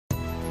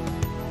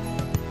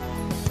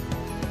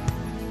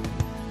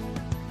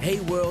Hey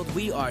world,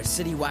 we are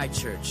Citywide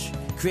Church,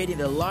 creating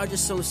the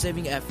largest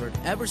soul-saving effort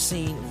ever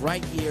seen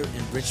right here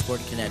in Bridgeport,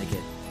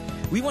 Connecticut.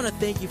 We want to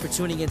thank you for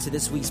tuning into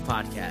this week's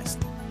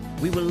podcast.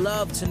 We would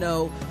love to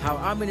know how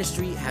our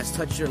ministry has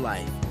touched your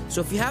life. So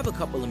if you have a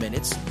couple of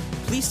minutes,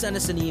 please send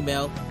us an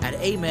email at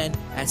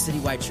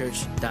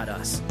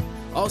amen@citywidechurch.us.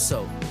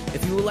 Also,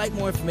 if you would like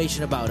more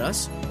information about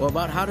us or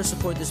about how to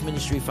support this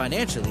ministry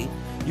financially,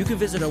 you can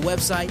visit our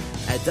website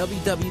at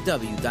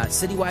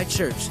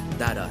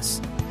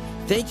www.citywidechurch.us.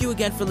 Thank you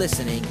again for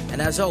listening, and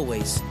as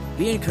always,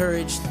 be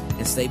encouraged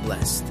and stay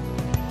blessed.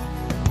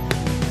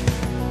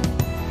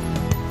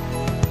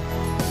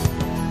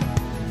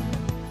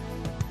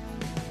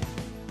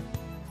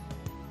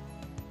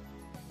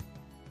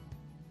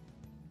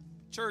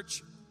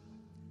 Church,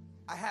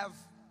 I have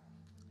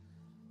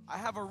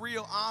a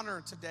real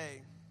honor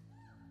today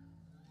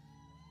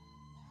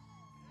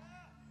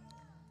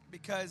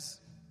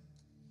because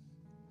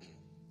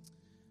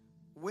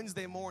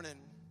Wednesday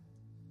morning,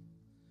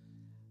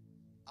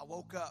 I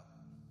woke up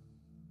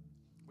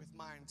with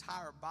my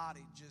entire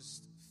body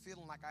just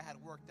feeling like I had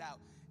worked out.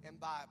 And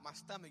by my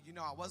stomach,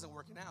 I wasn't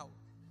working out.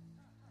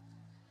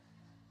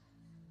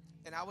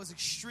 And I was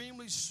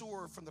extremely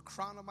sore from the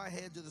crown of my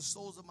head to the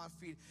soles of my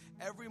feet.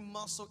 Every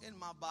muscle in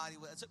my body.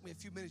 It took me a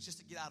few minutes just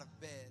to get out of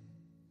bed.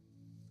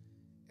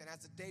 And as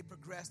the day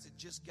progressed, it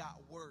just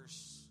got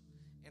worse.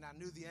 And I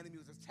knew the enemy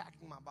was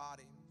attacking my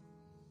body.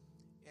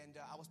 And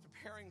I was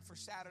preparing for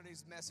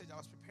Saturday's message. I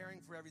was preparing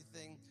for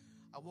everything.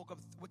 I woke up,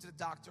 went to the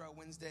doctor on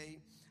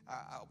Wednesday.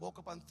 I woke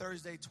up on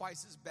Thursday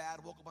twice as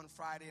bad. Woke up on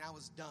Friday, and I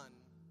was done.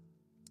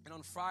 And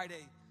on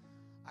Friday,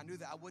 I knew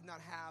that I would not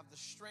have the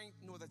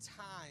strength nor the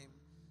time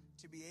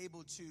to be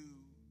able to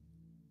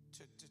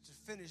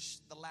finish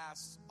the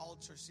last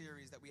altar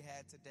series that we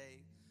had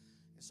today.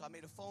 And so I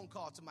made a phone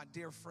call to my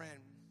dear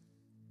friend,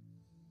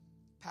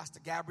 Pastor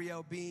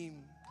Gabrielle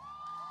Beam,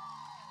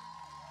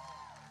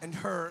 and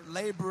her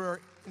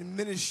laborer in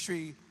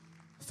ministry,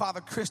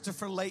 Father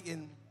Christopher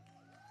Layton,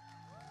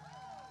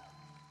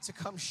 to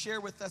come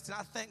share with us. And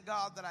I thank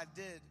God that I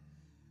did,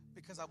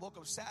 because I woke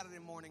up Saturday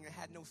morning and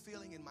had no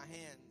feeling in my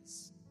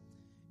hands.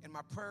 And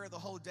my prayer the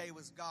whole day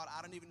was, God,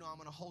 I don't even know I'm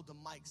going to hold the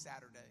mic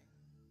Saturday.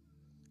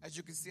 As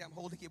you can see, I'm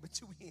holding it with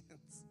two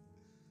hands.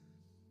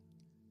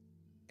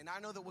 And I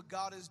know that what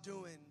God is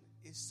doing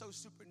is so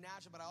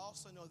supernatural, but I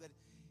also know that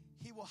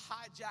he will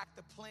hijack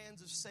the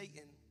plans of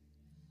Satan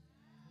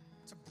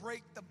to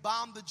break the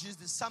bondages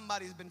that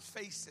somebody's been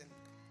facing.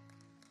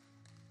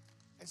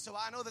 And so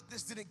I know that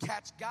this didn't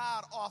catch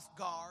God off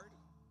guard.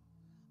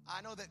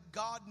 I know that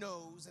God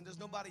knows, and there's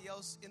nobody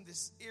else in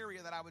this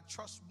area that I would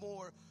trust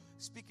more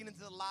speaking into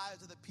the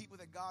lives of the people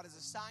that God has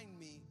assigned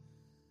me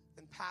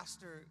than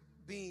Pastor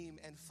Beam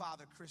and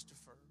Father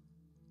Christopher.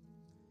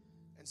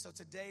 And so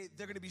today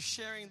they're going to be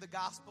sharing the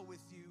gospel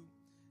with you.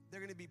 They're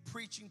going to be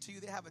preaching to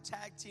you. They have a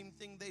tag team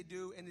thing they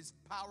do, and it's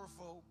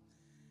powerful.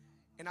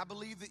 And I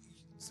believe that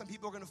some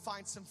people are going to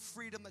find some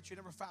freedom that you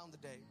never found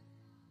today.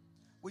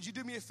 Would you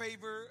do me a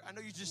favor? I know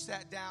you just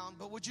sat down,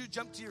 but would you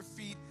jump to your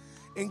feet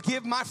and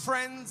give my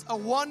friends a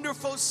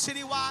wonderful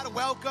citywide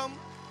welcome?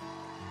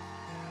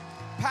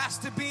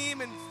 Pastor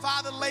Beam and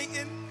Father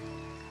Layton.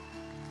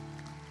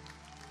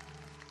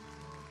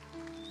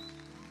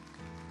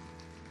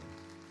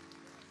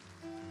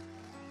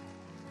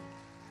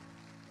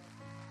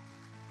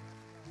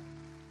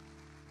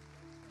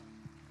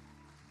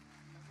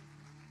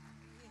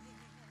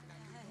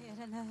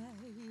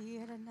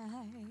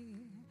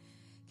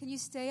 Can you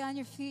stay on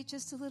your feet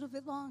just a little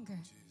bit longer?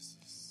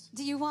 Jesus.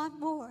 Do you want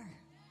more?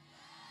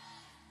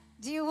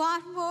 Do you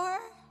want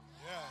more?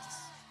 Yes.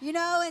 In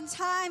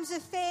times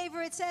of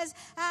favor, it says,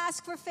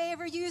 ask for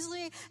favor.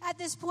 Usually at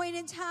this point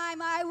in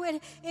time, I would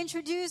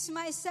introduce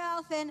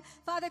myself, and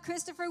Father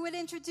Christopher would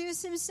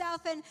introduce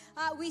himself, and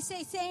we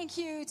say thank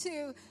you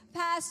to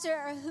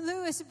Pastor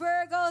Louis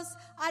Burgos.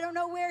 I don't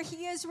know where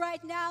he is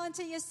right now, and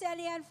to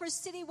Yesenia for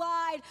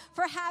Citywide,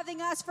 for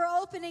having us, for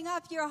opening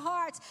up your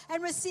hearts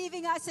and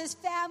receiving us as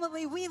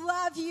family. We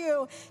love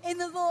you in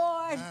the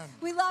Lord. Amen.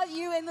 We love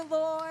you in the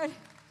Lord.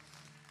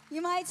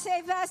 You might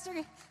say,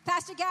 Pastor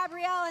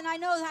Gabrielle, and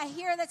I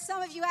hear that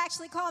some of you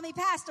actually call me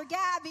Pastor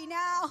Gabby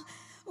now.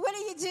 What are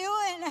you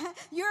doing?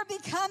 You're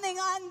becoming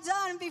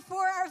undone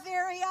before our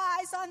very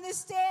eyes on this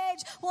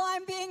stage while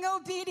I'm being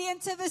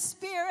obedient to the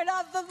Spirit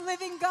of the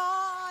living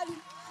God.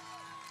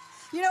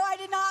 I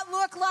did not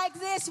look like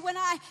this when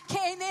I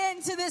came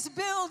into this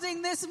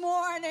building this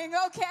morning,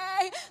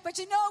 okay? But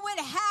you know what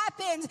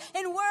happens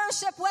in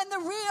worship when the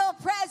real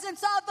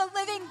presence of the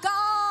living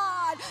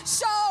God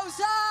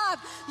shows up?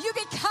 You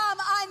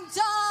become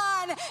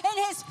undone in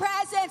his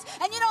presence,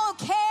 and you don't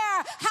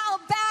care how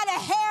bad a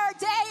hair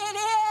day it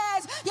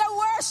is. You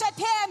worship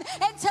him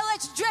until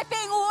it's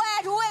dripping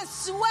wet with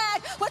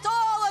sweat, with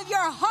all of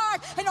your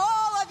heart and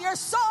all of your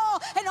soul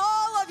and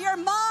all of your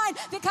mind,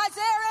 because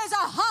there is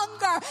a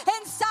hunger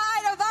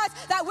inside of us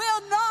that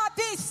will not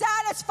be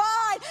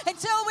satisfied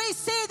until we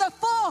see the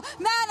full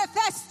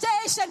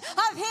manifestation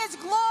of his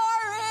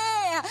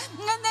glory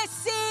in this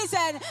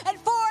season and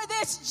for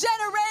this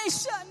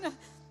generation.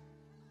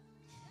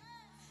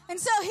 And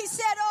so he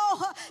said,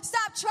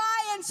 stop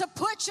trying to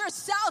put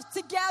yourself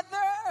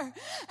together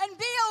and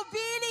be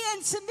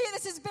obedient to me.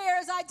 This is bare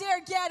as I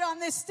dare get on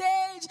this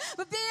stage.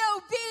 But be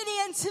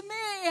obedient to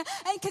me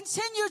and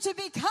continue to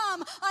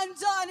become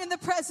undone in the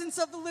presence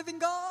of the living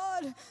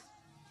God.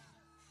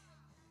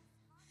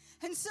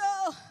 And so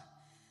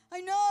I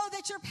know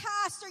that your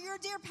pastor, your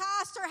dear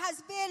pastor,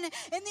 has been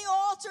in the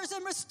altars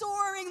and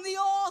restoring the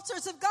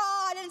altars of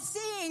God and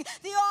seeing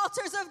the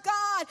altars of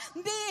God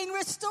being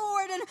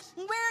restored. And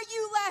where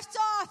you left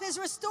off is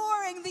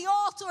restoring the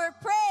altar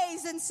of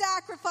praise and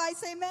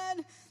sacrifice.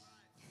 Amen.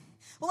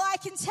 Well, I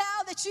can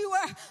tell that you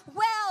are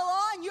well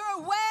on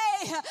your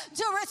way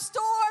to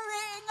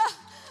restoring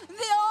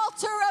the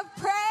altar of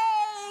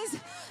praise.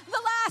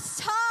 The last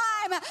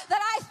time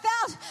that I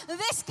felt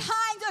this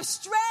kind of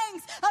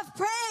strength of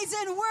praise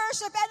and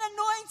worship and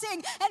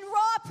anointing and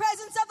raw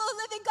presence of the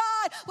living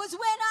God was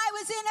when I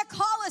was in a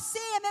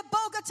Coliseum in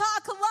Bogota,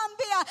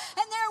 Colombia,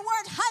 and there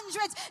weren't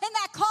hundreds in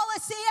that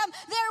Coliseum.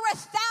 There were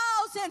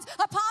thousands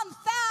upon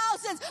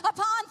thousands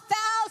upon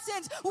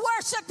thousands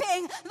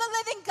worshiping the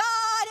living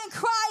God and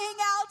crying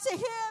out to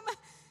him.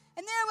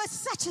 And there was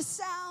such a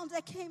sound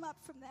that came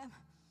up from them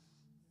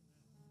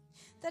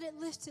that it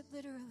lifted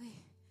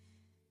literally,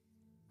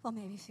 well,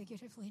 maybe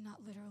figuratively, not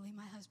literally,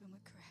 my husband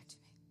would correct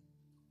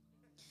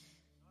me,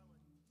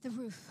 the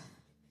roof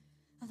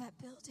of that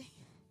building.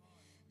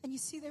 And you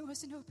see there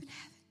was an open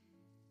heaven.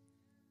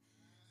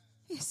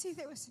 You see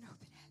there was an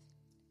open heaven.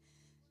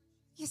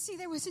 You see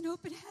there was an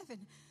open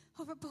heaven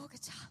over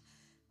Bogota.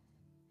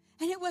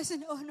 And it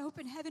wasn't an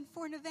open heaven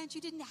for an event.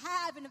 You didn't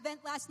have an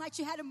event last night.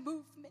 You had a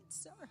movement,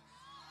 sir.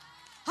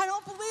 I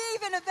don't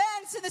believe in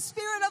events in the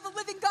Spirit of the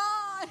living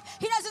God.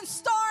 He doesn't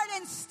start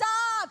and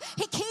stop.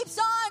 He keeps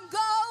on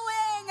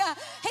going.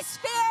 His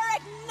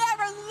Spirit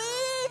never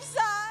leaves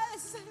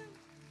us.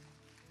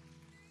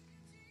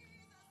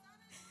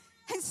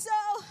 And so,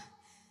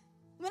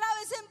 when I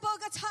was in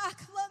Bogota,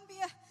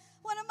 Colombia,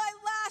 one of my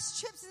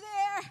last trips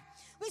there,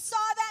 we saw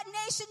that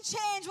nation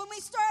change when we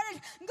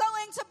started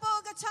going to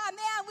Bogota.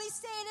 Man, we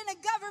stayed in a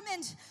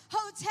government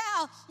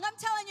hotel. And I'm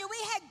telling you, we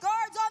had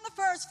guards on the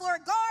first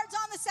floor, guards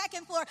on the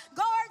second floor,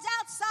 guards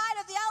outside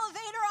of the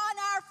elevator on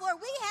our floor.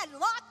 We had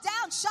locked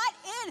down, shut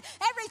in,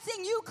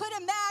 everything you could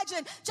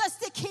imagine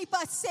just to keep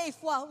us safe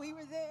while we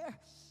were there.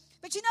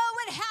 But you know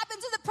what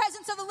happens in the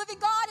presence of the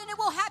living God, and it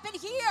will happen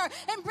here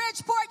in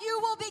Bridgeport. You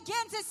will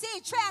begin to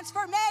see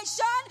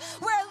transformation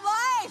where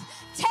life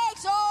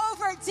takes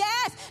over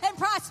death and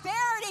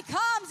prosperity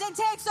comes and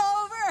takes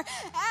over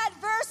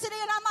adversity.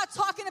 And I'm not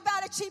talking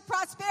about a cheap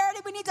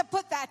prosperity. We need to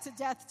put that to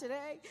death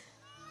today.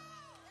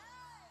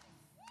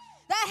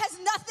 That has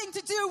nothing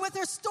to do with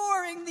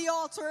restoring the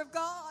altar of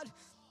God.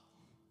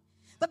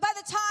 But by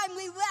the time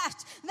we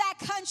left that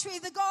country,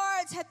 the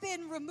guards had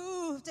been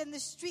removed and the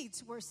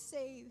streets were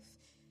safe.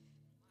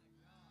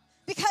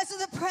 Because of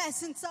the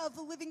presence of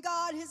the living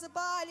God, his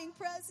abiding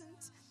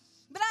presence.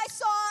 But I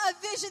saw a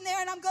vision there,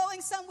 and I'm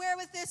going somewhere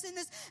with this in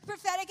this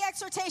prophetic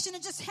exhortation,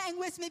 and just hang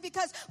with me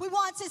because we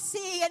want to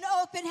see an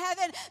open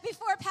heaven.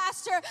 Before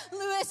Pastor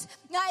Lewis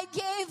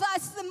gave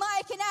us the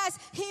mic, and as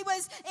he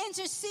was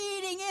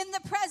interceding in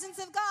the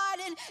presence of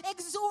God and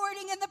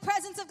exhorting in the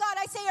presence of God,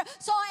 I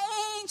saw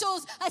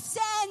angels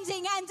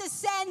ascending and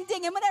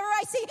descending. And whenever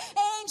I see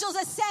angels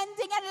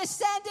ascending and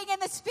descending in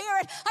the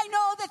Spirit, I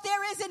know that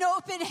there is an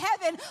open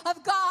heaven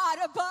of God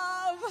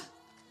above.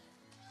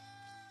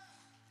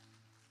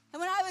 And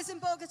when I was in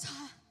Bogota,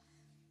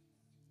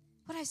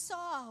 what I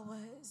saw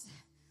was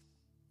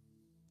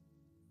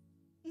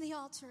in the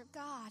altar of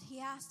God, he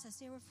asked us,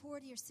 there were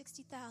 40 or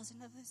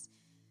 60,000 of us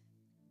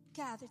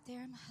gathered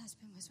there, and my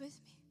husband was with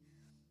me.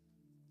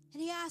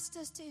 And he asked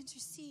us to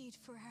intercede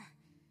for our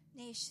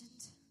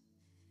nations.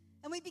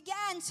 And we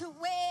began to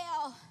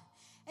wail.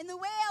 And the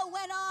wail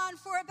went on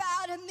for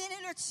about a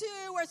minute or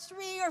two or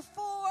three or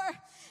four.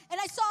 And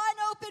I saw an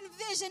open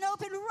vision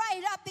open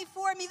right up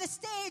before me. The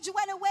stage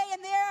went away,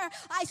 and there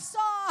I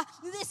saw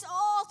this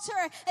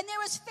altar, and there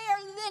was fair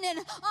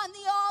linen on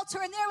the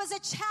altar, and there was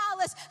a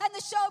chalice, and the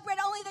showbread,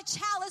 only the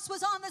chalice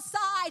was on the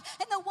side,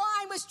 and the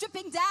wine was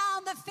dripping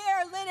down the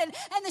fair linen,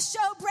 and the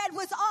showbread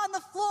was on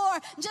the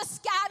floor,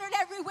 just scattered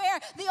everywhere.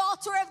 The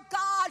altar of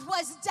God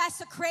was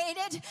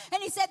desecrated.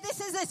 And he said, this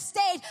is a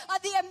state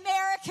of the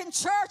American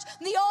church.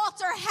 The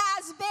altar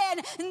has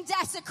been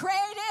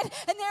desecrated,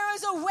 and there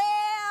was a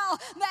wail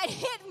that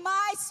hit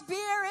my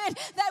spirit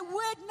that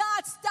would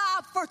not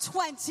stop for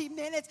 20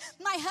 minutes.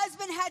 My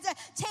husband had to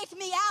take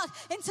me out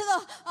into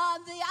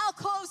the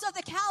alcoves of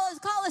the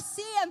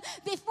Coliseum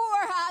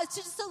before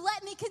just to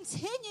let me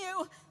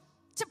continue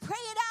to pray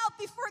it out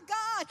before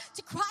God,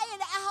 to cry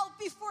it out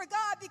before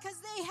God, because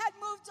they had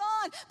moved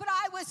on, but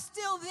I was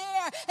still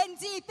there in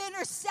deep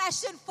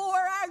intercession for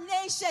our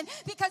nation,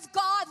 because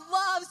God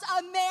loves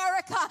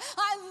America.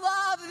 I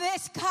love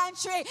this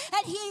country,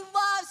 and he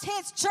loves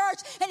his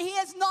church, and he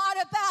is not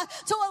about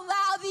to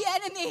allow the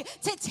enemy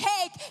to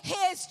take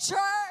his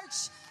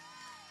church.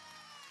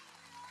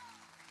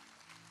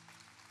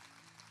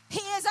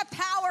 He is a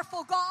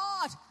powerful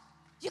God.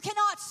 You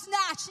cannot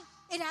snatch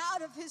it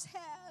out of his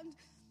hand.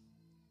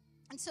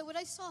 And so what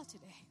I saw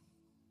today,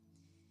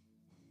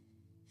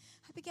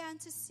 I began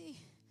to see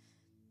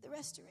the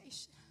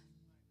restoration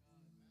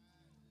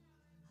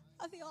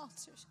of the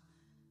altars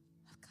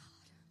of God.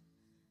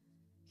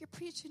 You're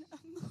preaching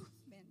a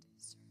movement,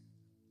 sir.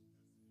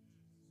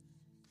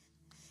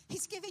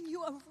 He's giving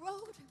you a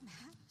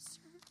roadmap,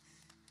 sir.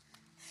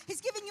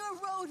 He's giving you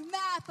a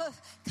roadmap of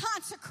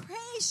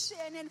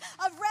consecration and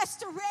of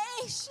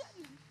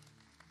restoration.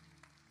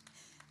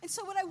 And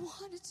so what I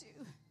want to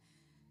do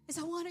is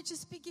I want to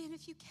just begin,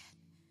 if you can.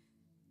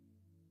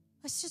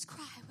 Let's just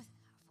cry with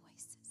our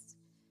voices.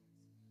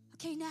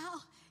 Okay, now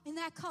in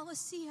that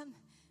Colosseum,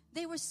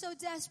 they were so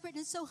desperate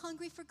and so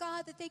hungry for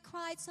God that they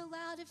cried so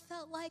loud it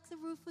felt like the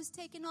roof was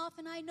taken off.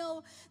 And I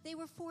know they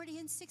were 40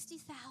 and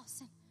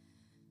 60,000.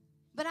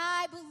 But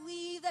I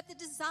believe that the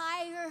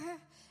desire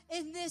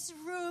in this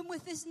room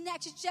with this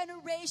next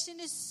generation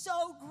is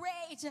so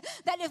great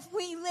that if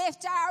we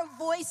lift our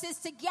voices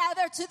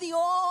together to the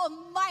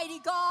Almighty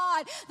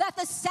God, that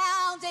the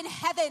sound in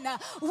heaven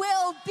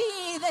will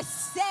be the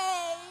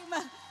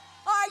same.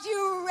 Are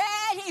you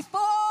ready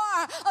for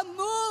a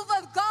move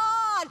of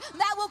God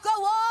that will go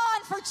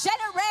on for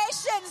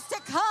generations to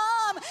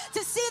come,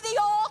 to see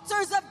the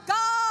altars of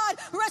God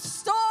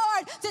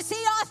restored, to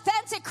see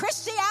authentic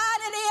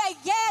Christianity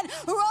again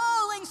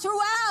rolling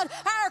throughout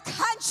our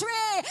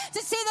country,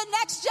 to see the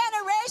next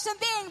generation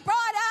being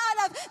brought out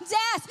of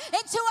death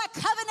into a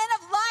covenant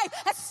of life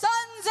as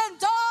sons and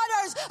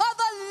daughters of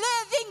the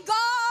living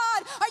God?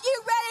 Are you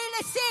ready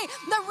to see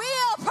the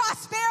real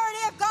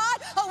prosperity of God?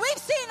 Oh,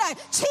 we've seen a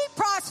cheap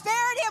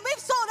prosperity and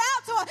we've sold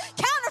out to a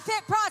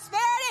counterfeit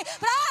prosperity,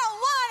 but I don't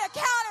want a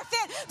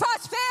counterfeit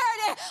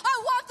prosperity. I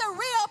want the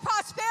real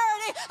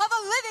prosperity of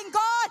a living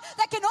God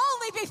that can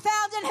only be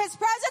found in His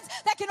presence,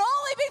 that can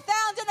only be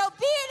found in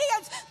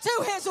obedience to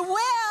His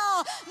will,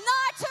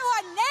 not to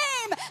a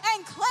name and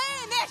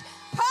claim it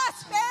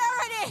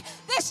prosperity.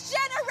 This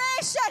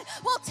generation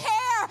will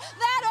tear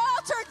that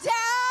altar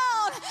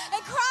down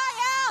and cry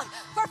out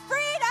for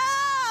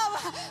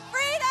freedom,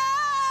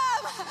 freedom,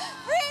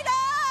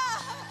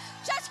 freedom.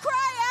 Just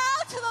cry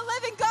out to the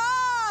living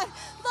God.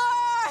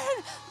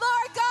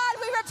 Lord God,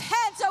 we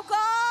repent, oh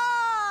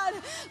God.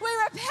 We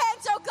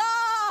repent, oh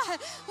God.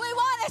 We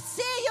want to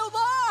see you,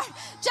 Lord.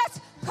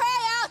 Just pray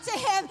out to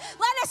Him.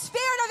 Let a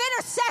spirit of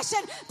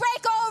intercession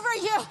break over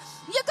you.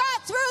 You got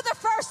through the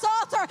first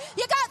altar.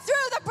 You got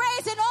through the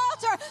brazen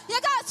altar. You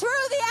got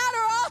through the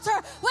outer altar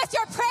with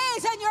your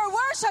praise and your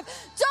worship.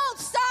 Don't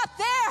stop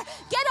there.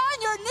 Get on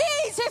your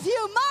knees if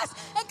you must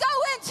and go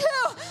into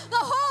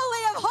the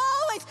Holy of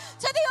Holies,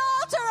 to the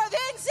altar of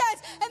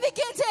incense, and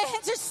begin to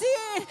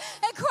intercede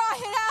and cry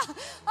it out.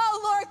 Oh,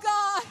 Lord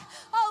God.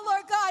 Oh,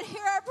 Lord God,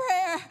 hear our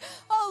prayer.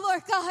 Oh,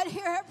 Lord God,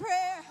 hear our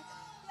prayer.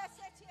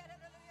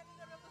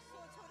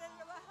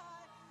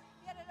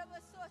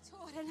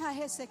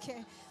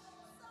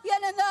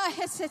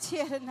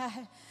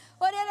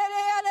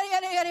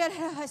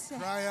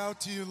 Cry out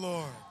to you,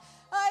 Lord.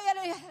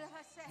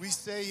 We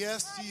say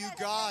yes to you,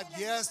 God.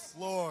 Yes,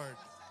 Lord.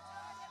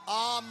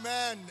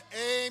 Amen.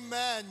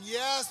 Amen.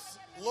 Yes,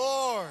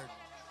 Lord.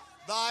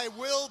 Thy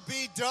will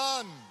be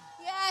done.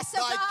 Yes,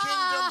 Thy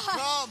kingdom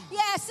come.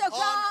 Yes, oh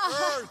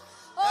God. On earth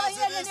as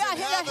it is in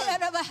heaven.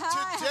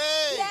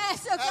 Today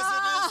yes, oh God. as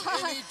it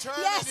is in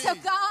eternity. Yes, oh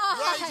God.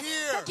 Right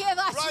here. Forgive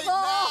us, right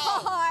Lord. now.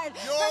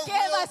 Your Forgive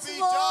will us, be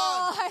Lord.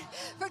 done.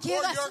 Forgive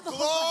For us, your Lord.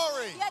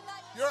 glory,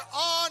 your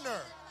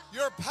honor,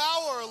 your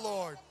power,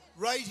 Lord.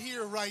 Right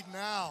here, right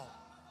now.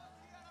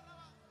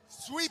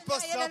 Sweep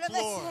us up,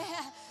 Lord.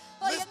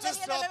 Lift us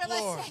up,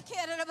 Lord,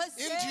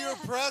 into your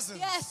presence.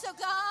 Yes, oh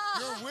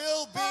God. Your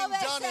will being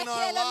done in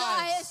our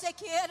lives.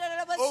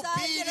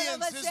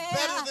 Obedience is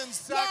better than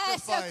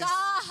sacrifice. Yes, oh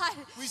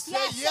God. We say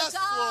yes,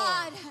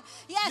 Lord.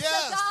 Yes,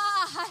 yes.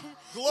 oh God.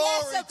 Glory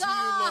yes, oh to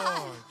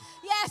you, Lord.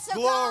 Yes, oh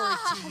Glory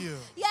God. to you.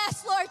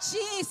 Yes, Lord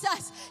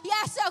Jesus.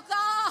 Yes, oh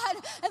God.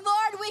 And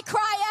Lord, we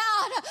cry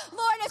out,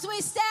 Lord, as we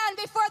stand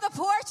before the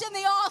porch and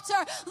the altar,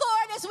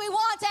 Lord, as we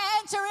want to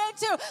enter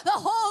into the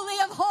Holy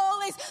of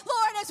Holies,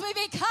 Lord, as we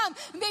become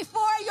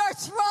before your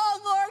throne,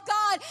 Lord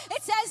God, it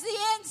says the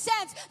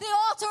incense, the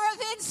altar of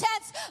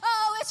incense,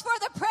 oh, it's for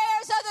the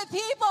prayers of the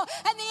people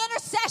and the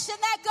intercession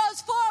that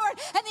goes forward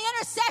and the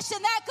intercession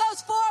that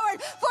goes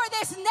forward for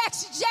this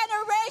next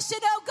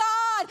generation, oh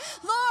God.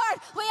 Lord,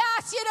 we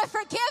ask you to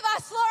forgive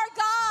us, Lord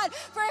God,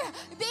 for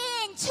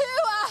being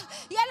too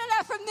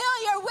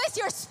familiar with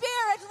your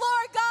spirit,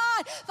 Lord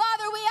God.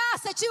 Father, we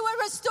ask that you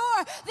would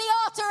restore the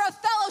altar of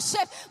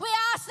fellowship. We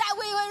ask that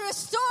we would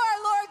restore,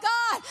 Lord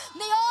God,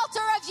 the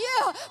altar of you,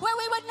 where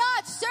we would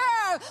not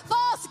serve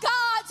false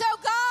gods, oh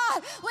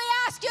God. We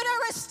ask you to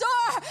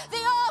restore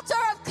the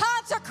altar of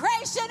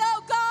consecration,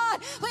 oh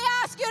God. We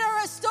ask you to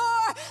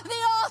restore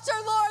the altar,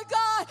 Lord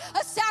God,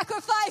 of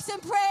sacrifice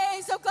and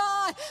praise, oh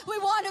God. We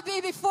want to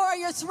be before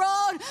your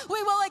throne.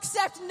 We will accept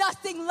accept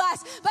nothing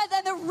less but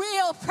than the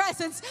real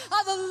presence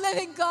of the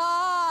living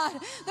God.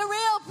 The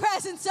real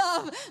presence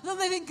of the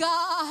living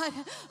God.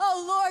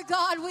 Oh, Lord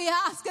God, we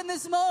ask in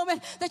this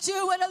moment that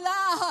you would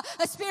allow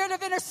a spirit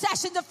of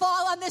intercession to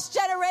fall on this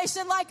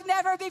generation like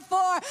never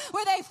before,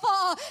 where they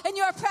fall in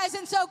your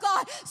presence, oh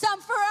God,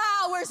 some for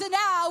hours and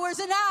hours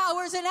and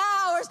hours and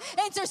hours,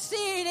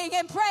 interceding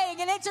and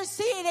praying and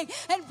interceding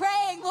and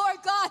praying, Lord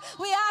God.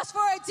 We ask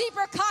for a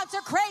deeper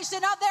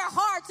consecration of their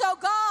hearts, oh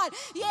God.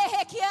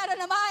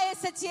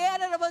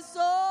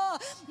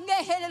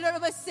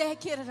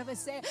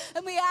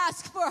 And we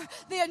ask for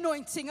the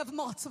anointing of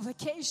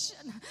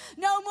multiplication.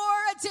 No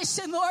more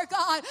addition, Lord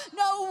God.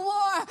 No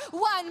more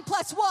 1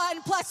 +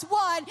 1 +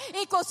 1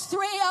 =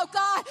 3, oh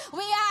God.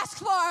 We ask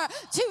for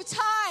 2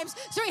 times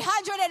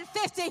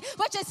 350,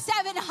 which is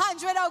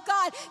 700, oh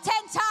God.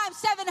 10 times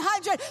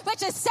 700,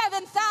 which is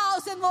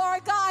 7,000,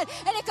 Lord God.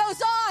 And it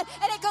goes on,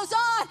 and it goes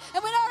on.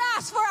 And we don't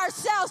ask for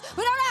ourselves.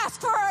 We don't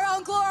ask for our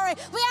own glory.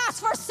 We ask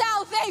for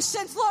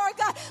salvations, Lord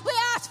God. We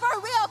ask for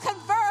real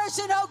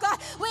conversion, oh God.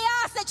 We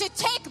ask that you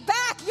take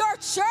back your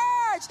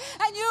church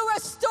and you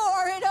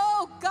restore it,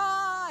 oh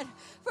God,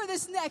 for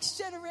this next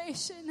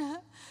generation.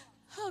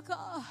 Oh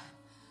God.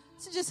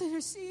 So just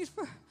intercede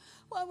for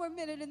one more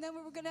minute, and then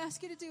what we're going to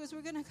ask you to do is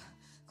we're going to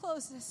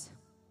close this.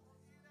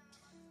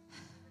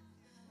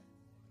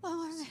 One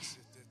more minute.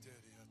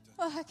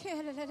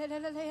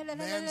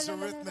 Man's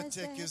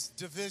arithmetic is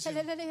division.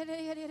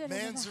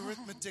 Man's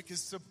arithmetic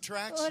is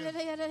subtraction.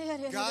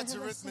 God's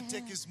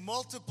arithmetic is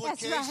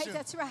multiplication.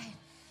 That's right.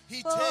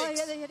 He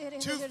takes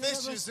 2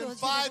 fishes and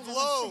 5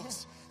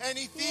 loaves, and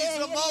he feeds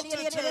a multitude.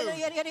 He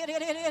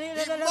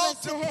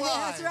multiplies.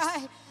 That's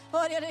right.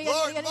 Lord,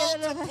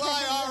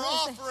 multiply our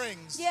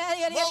offerings.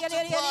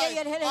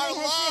 Multiply our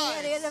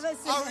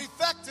lives, our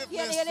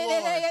effectiveness,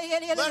 Lord.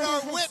 Let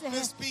our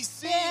witness be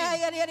seen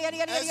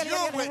as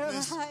your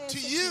witness to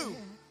you,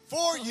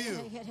 for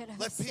you.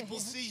 Let people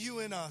see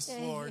you in us,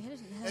 Lord.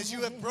 As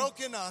you have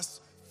broken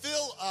us,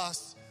 fill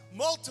us,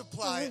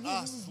 multiply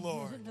us,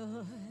 Lord.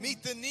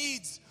 Meet the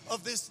needs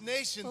of this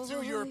nation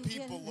through your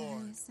people,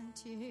 Lord.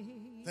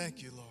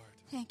 Thank you, Lord.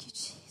 Thank you,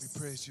 Jesus. We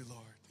praise you,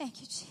 Lord. Thank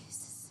you,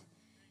 Jesus.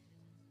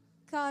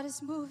 God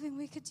is moving.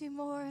 We could do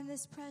more in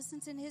this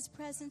presence. In his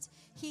presence,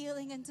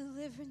 healing and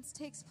deliverance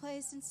takes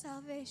place in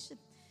salvation.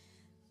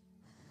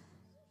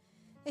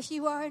 If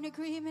you are in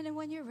agreement and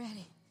when you're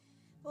ready.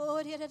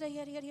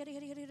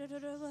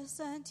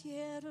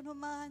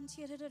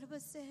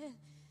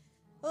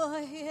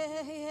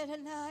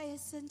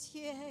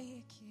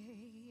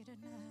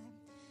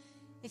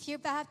 If you're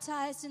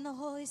baptized in the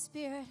Holy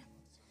Spirit,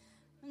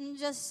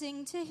 just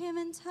sing to him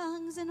in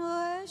tongues and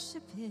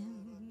worship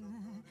him.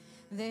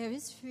 There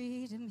is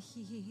freedom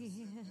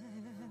here.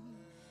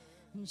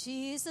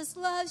 Jesus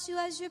loves you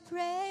as you're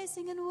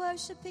praising and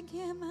worshiping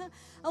him.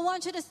 I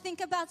want you to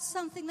think about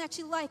something that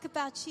you like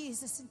about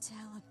Jesus and tell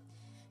him.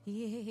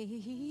 He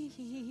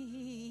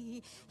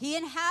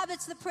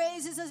inhabits the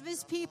praises of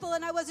his people,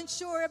 and I wasn't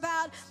sure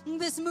about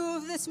this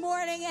move this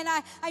morning, and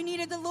I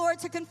needed the Lord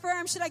to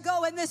confirm, should I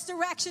go in this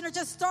direction or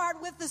just start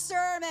with the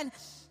sermon?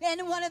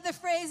 And one of the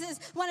phrases,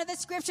 one of the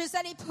scriptures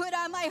that he put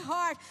on my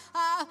heart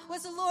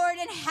was the Lord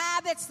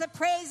inhabits the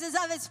praises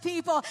of his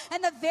people.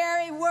 And the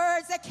very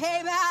words that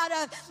came out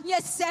of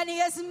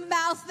Yesenia's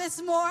mouth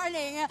this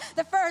morning,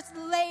 the first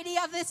lady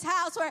of this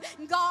house, where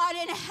God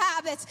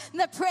inhabits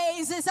the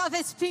praises of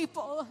his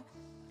people.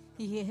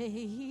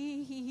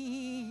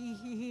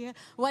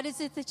 What is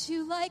it that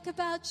you like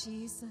about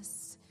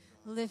Jesus?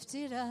 Lift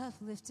it up,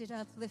 lift it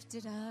up, lift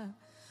it up.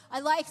 I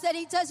like that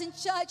he doesn't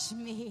judge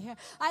me.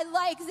 I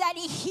like that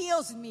he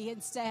heals me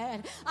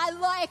instead. I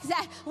like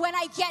that when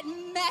I get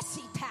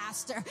messy,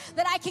 Pastor,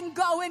 that I can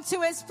go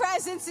into his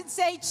presence and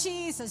say,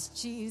 Jesus,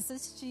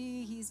 Jesus,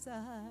 Jesus.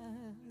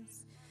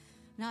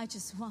 And I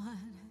just want,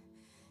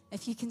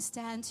 if you can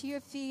stand to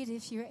your feet,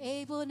 if you're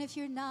able, and if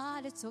you're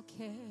not, it's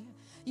okay.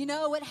 You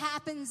know what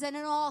happens in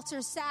an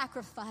altar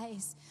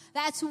sacrifice?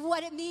 That's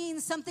what it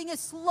means. Something is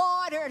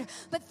slaughtered.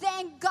 But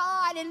thank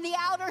God in the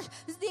outer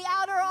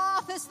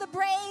office, the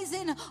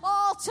brazen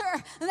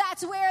altar,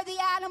 that's where the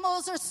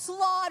animals are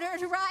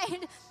slaughtered,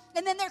 right?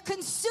 And then they're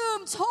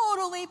consumed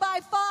totally by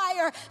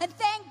fire. And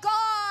thank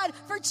God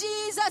for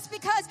Jesus,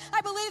 because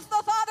I believe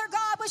the Father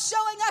God was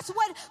showing us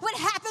what would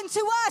happen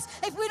to us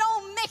if we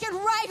don't make it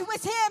right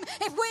with him,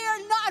 if we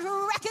are not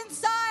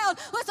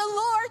reconciled with the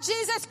Lord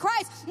Jesus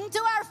Christ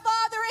to our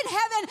Father in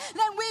heaven,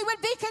 then we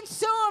would be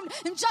consumed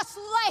just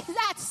like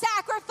that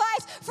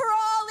sacrifice for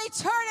all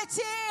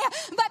eternity.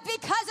 But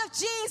because of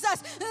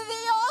Jesus,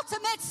 the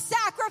ultimate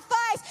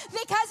sacrifice,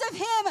 because of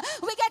him,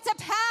 we get to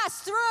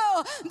pass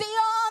through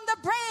beyond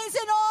the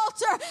brazen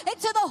altar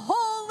into the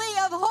Holy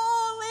of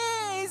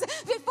Holies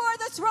before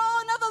the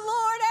throne of the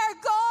Lord our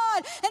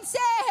God and say,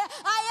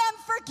 I am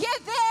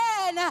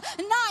forgiven,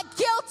 not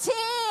guilty,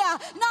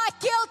 not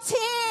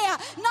guilty,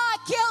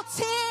 not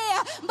guilty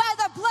by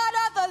the blood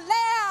of the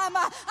Lamb.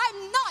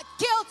 I'm not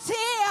guilty.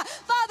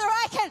 Father,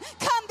 I can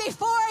come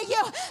before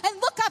you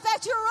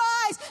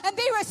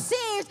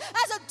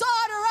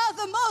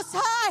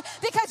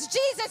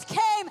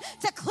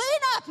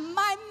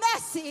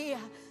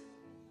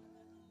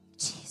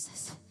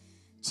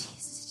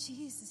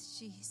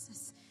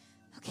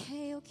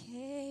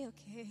okay,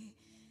 okay,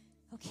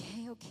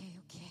 okay, okay,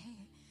 okay.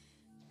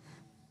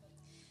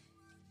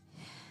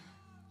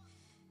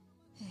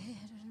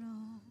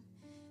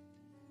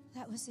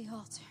 That was the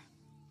altar.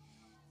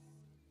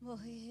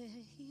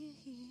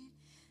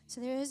 So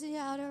there is the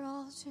outer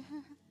altar,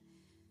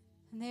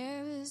 and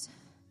there is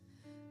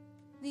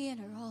the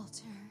inner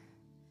altar,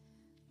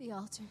 the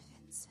altar of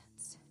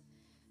incense.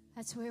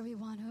 That's where we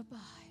want to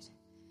abide,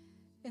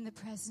 in the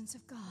presence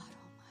of God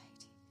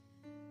Almighty.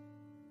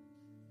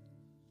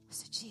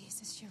 So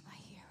Jesus, you're my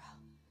hero.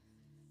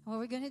 And what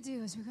we're going to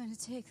do is we're going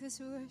to take this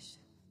worship.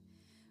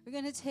 We're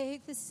going to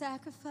take this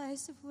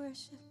sacrifice of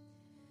worship,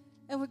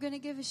 and we're going to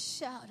give a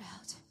shout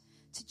out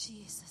to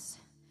Jesus.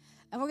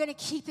 And we're going to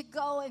keep it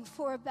going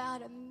for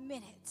about a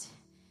minute.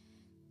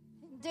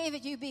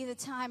 David, you be the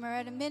timer.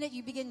 At a minute,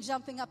 you begin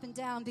jumping up and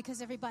down because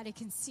everybody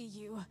can see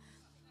you.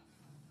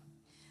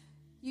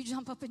 You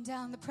jump up and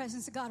down in the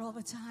presence of God all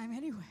the time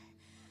anyway.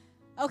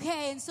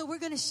 Okay, and so we're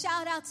going to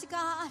shout out to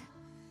God,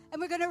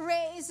 and we're going to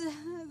raise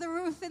the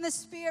roof in the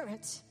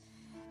Spirit,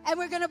 and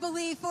we're going to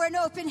believe for an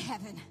open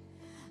heaven,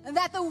 and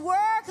that the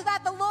work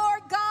that the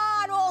Lord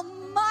God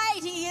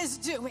Almighty is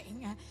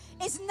doing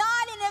is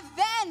not an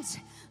event,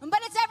 but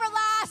it's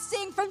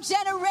everlasting from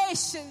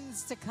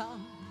generations to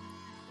come.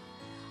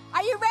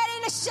 Are you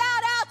ready to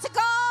shout out to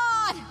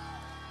God?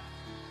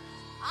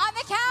 On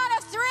the count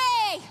of 3.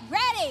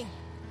 Ready?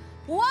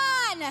 1,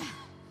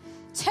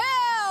 2,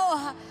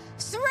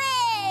 3.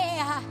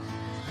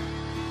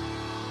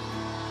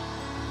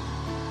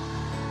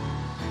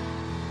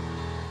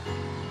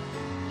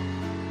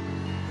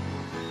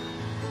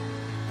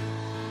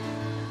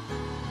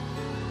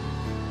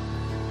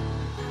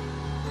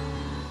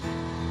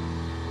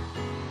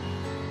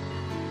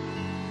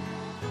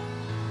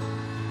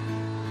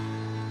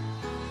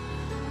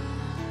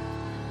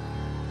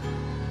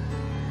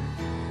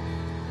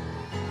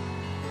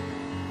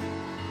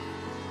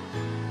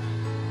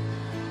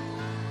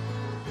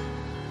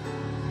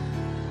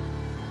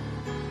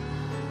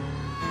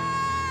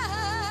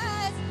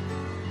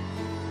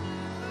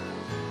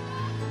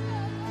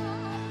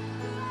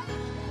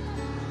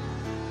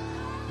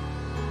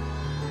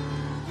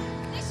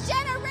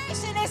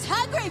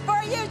 Hungry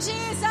for you,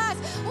 Jesus.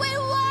 We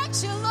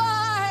want you,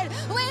 Lord.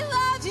 We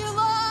love you,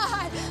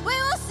 Lord. We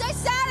will stay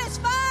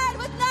satisfied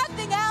with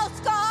nothing else,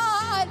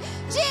 God.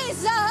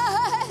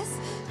 Jesus,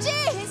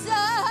 Jesus.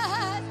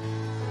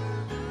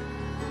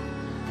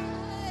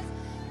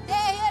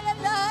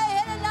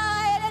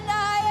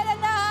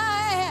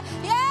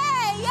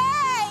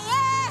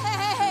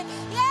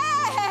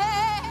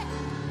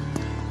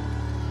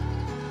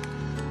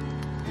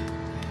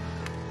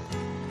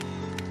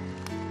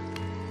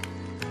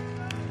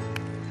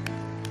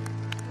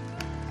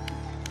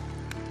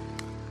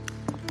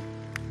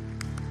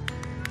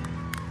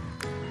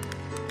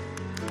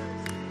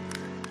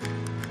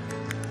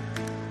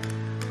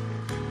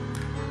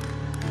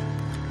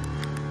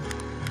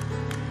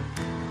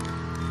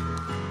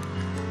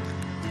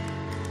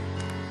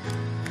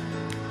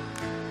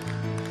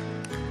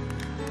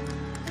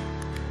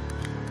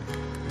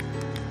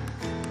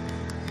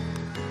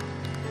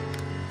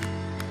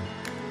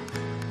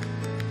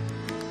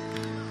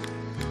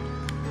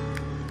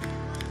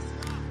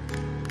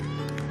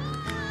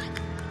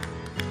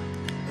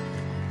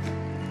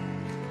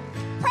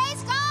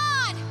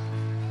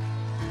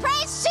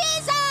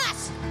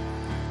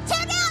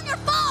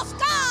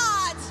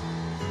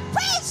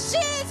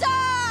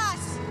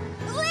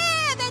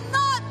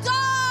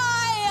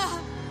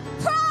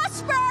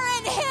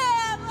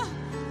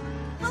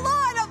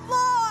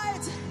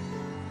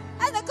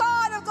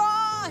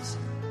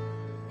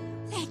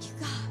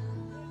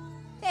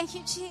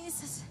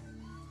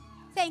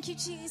 Thank you,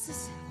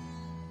 Jesus.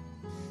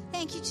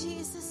 Thank you,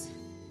 Jesus.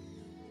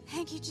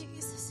 Thank you,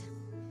 Jesus.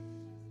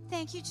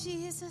 Thank you, Jesus. Thank you,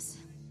 Jesus.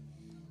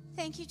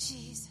 Thank you,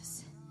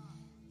 Jesus.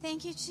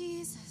 Thank you,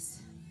 Jesus.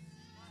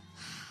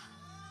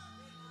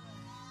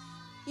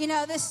 You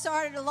know, this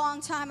started a long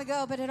time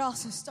ago, but it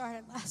also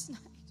started last night.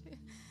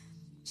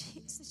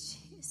 Jesus,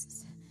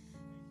 Jesus.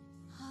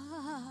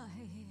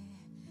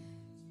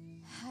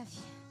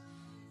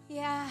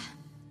 Yeah,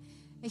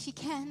 if you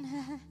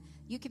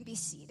can be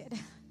seated.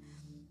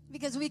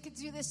 Because we could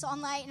do this all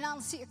night, and I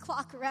don't see a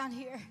clock around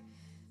here.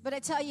 But I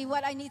tell you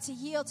what, I need to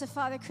yield to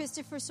Father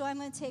Christopher, so I'm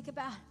going to take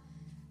about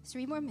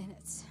 3 more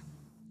minutes.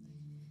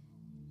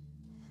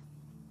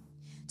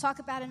 Talk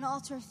about an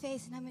altar of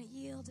faith, and I'm going to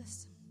yield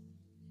us.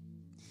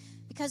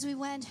 Because we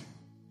went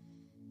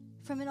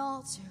from an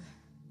altar.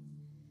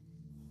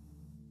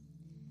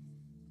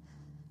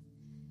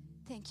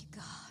 Thank you,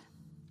 God.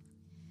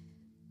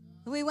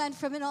 We went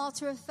from an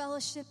altar of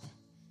fellowship,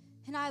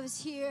 and I was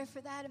here for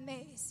that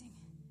amazing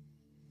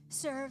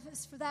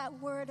service, for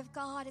that word of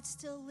God. It's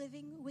still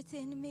living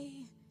within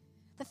me.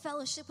 The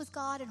fellowship with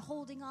God and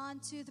holding on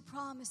to the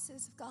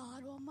promises of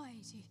God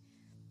Almighty.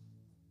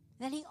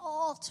 Then He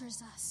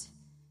alters us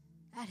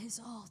at His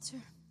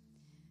altar.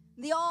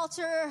 The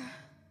altar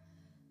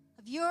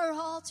of your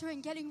altar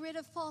and getting rid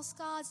of false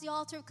gods, the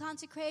altar of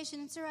consecration.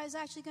 And sir, I was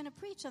actually going to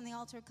preach on the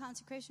altar of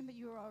consecration, but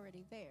you were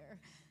already there.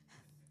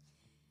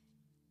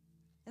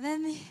 And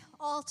then the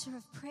altar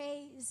of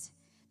praise.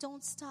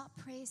 Don't stop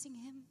praising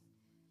him.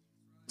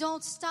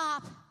 Don't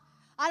stop.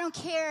 I don't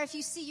care if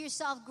you see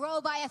yourself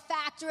grow by a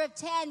factor of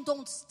 10.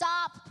 Don't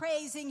stop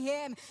praising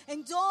him.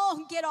 And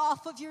don't get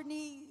off of your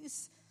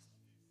knees.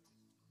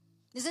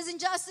 This isn't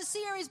just a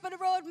series, but a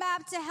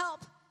roadmap to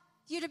help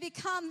you to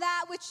become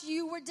that which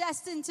you were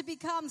destined to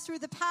become through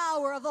the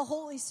power of the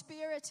Holy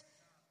Spirit.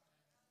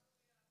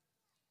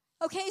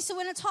 Okay, so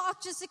we're going to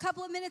talk just a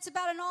couple of minutes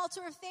about an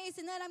altar of faith,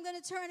 and then I'm going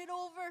to turn it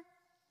over.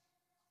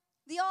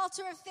 The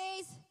altar of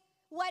faith.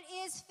 What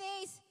is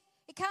faith?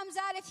 It comes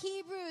out of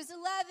Hebrews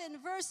 11,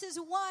 verses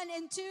 1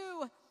 and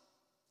 2.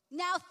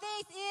 Now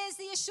faith is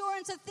the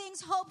assurance of things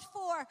hoped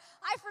for.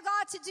 I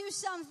forgot to do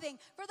something.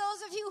 For those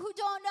of you who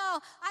don't know,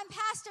 I'm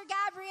Pastor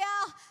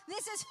Gabrielle.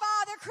 This is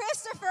Father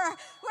Christopher.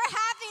 We're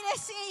happy to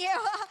see you.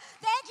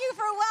 Thank you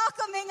for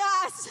welcoming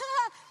us.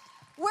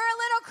 We're a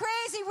little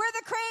crazy. We're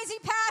the crazy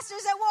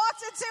pastors that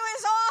walked into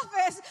his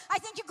office. I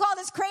think you call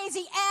this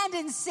crazy and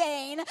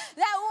insane.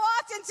 That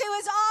walked into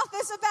his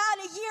office about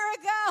a year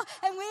ago,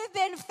 and we've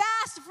been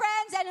fast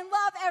friends and in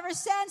love ever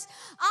since.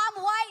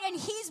 I'm white and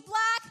he's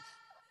black.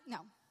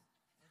 No.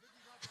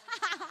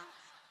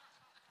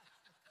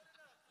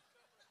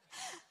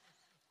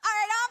 All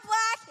right, I'm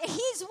black,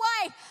 he's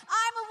white.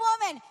 I'm a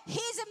woman,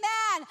 he's a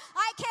man.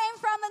 I came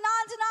from a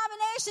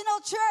non-denominational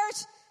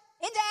church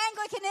into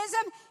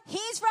Anglicanism.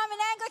 He's from an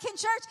Anglican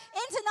church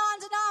into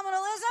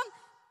non-denominalism.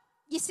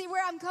 You see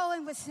where I'm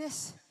going with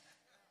this?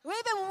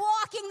 We've been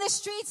walking the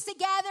streets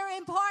together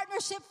in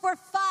partnership for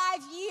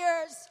 5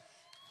 years.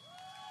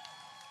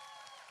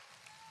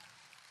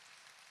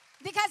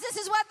 Because this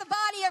is what the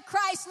body of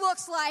Christ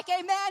looks like.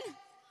 Amen?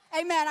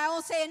 Amen. I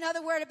won't say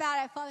another word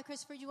about it. Father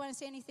Christopher, do you want to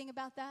say anything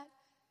about that?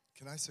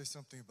 Can I say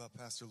something about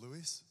Pastor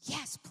Luis?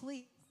 Yes,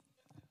 please.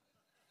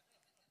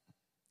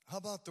 How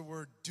about the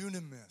word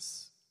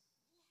dunamis?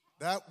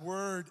 That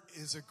word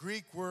is a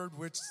Greek word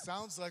which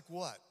sounds like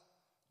what?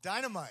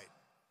 Dynamite.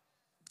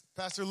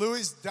 Pastor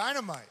Luis,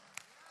 dynamite.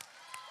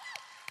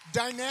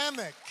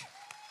 Dynamic.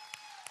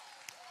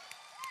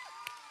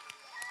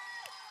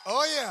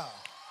 Oh, yeah.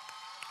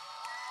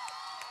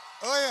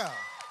 Oh, yeah.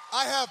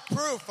 I have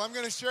proof. I'm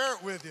going to share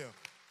it with you.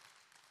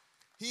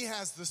 He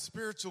has the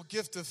spiritual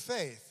gift of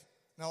faith.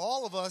 Now,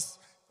 all of us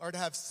are to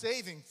have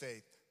saving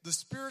faith. The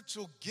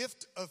spiritual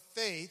gift of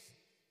faith,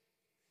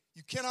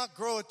 you cannot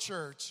grow a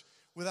church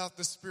without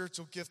the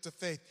spiritual gift of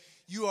faith.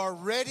 You are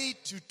ready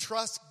to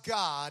trust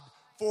God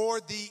for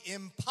the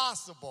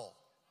impossible.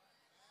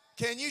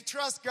 Can you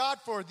trust God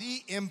for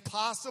the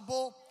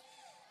impossible?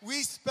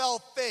 We spell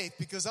faith,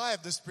 because I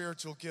have the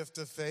spiritual gift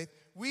of faith.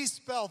 We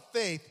spell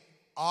faith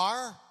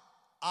R-I-S-K.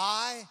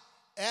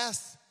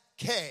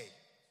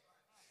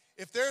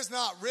 If there's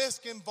not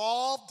risk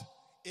involved,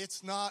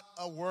 it's not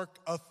a work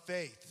of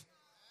faith.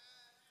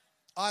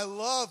 I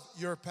love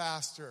your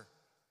pastor.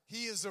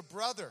 He is a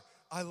brother.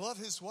 I love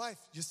his wife,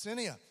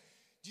 Yesenia.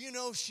 Do you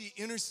know she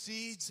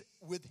intercedes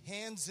with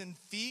hands and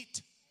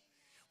feet?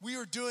 We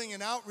were doing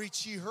an outreach.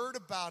 She heard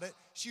about it.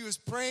 She was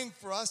praying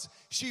for us.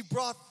 She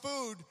brought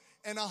food,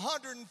 and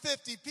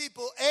 150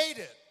 people ate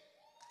it.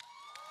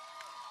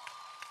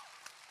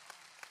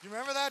 You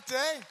remember that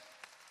day?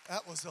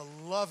 That was a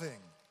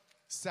loving,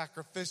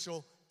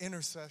 sacrificial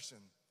intercession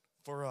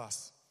for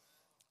us.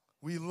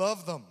 We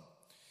love them.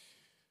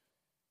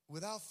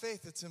 Without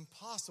faith, it's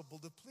impossible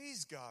to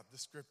please God, the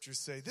scriptures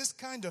say. This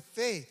kind of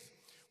faith,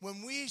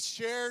 when we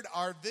shared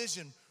our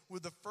vision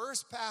with the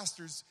first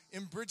pastors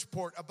in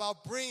Bridgeport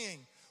about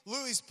bringing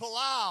Luis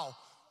Palau,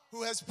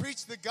 who has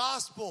preached the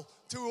gospel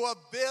to 1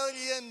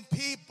 billion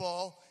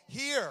people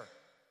here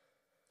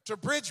to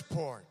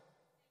Bridgeport,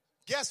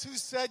 guess who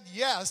said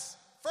yes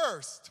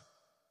first?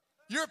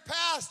 Your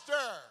pastor.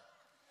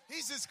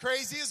 He's as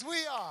crazy as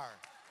we are.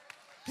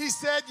 He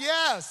said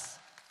yes.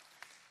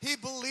 He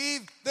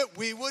believed that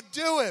we would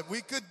do it.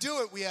 We could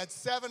do it. We had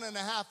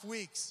 7.5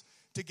 weeks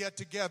to get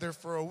together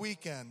for a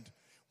weekend.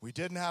 We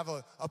didn't have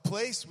a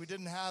place. We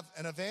didn't have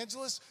an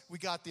evangelist. We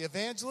got the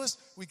evangelist.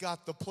 We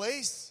got the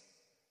place.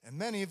 And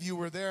many of you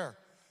were there.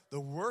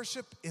 The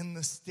worship in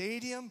the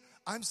stadium,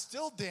 I'm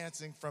still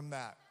dancing from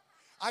that.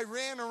 I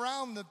ran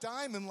around the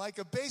diamond like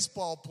a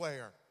baseball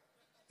player.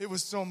 It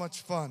was so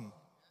much fun.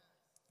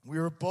 We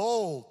were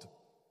bold.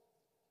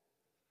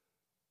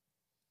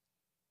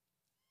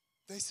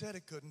 They said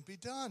it couldn't be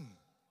done.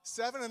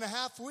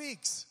 7.5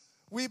 weeks.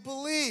 We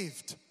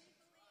believed.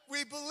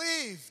 We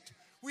believed.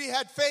 We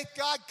had faith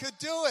God could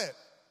do it.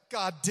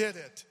 God did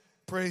it.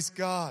 Praise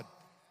God.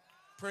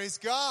 Praise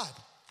God.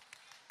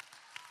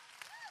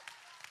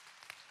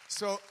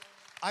 So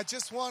I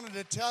just wanted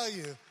to tell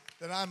you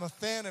that I'm a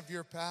fan of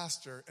your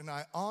pastor, and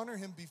I honor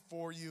him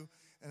before you,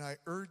 and I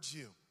urge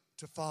you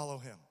to follow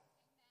him.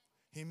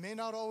 He may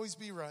not always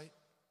be right.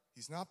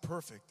 He's not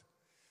perfect.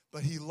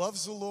 But he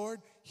loves the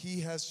Lord.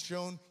 He has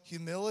shown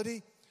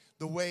humility.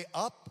 The way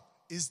up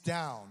is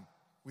down.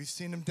 We've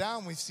seen him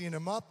down. We've seen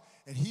him up.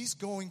 And he's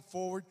going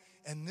forward.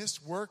 and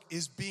this work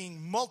is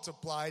being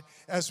multiplied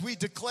as we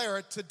declare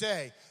it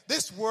today.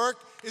 This work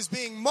is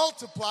being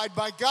multiplied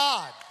by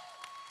God,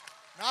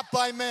 not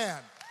by man.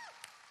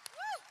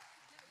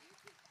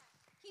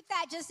 Keep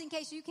that just in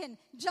case you can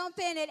jump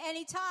in at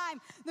any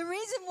time. The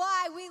reason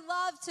why we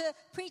love to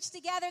preach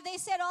together, they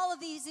said all of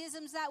these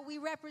isms that we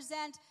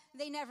represent,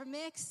 they never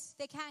mix.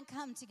 They can't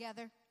come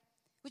together,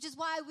 which is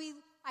why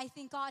I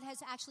think God has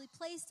actually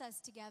placed us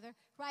together,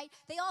 right?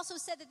 They also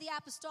said that the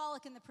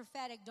apostolic and the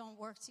prophetic don't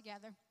work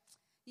together.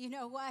 You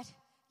know what?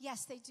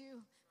 Yes, they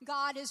do.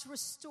 God is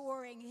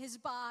restoring his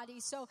body.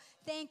 So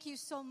thank you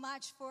so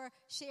much for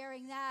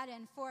sharing that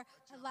and for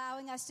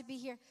allowing us to be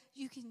here.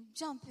 You can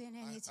jump in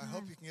anytime. I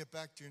hope you can get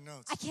back to your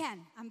notes. I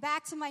can. I'm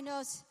back to my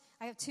notes.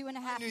 I have 2.5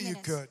 minutes. I knew you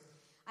could.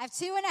 I have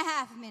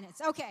 2.5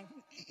 minutes. Okay.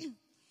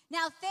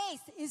 Now,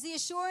 faith is the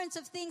assurance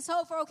of things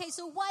hoped for. Okay,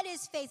 so what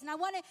is faith? And I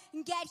want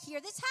to get here.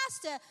 This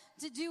has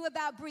to do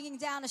about bringing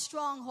down a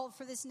stronghold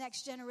for this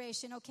next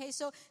generation. Okay,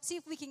 so see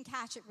if we can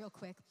catch it real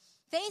quick.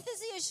 Faith is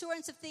the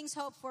assurance of things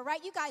hoped for,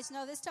 right? You guys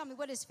know this. Tell me,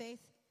 what is faith?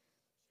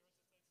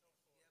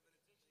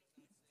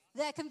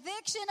 The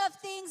conviction of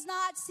things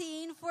not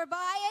seen, for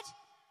by it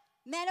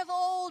men of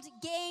old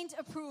gained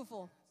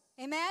approval.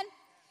 Amen?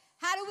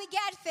 How do we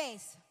get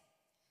faith?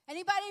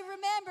 Anybody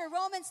remember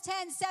Romans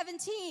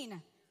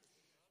 10:17?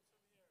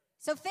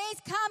 So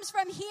faith comes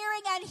from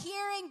hearing, and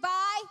hearing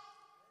by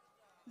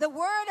the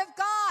word of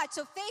God.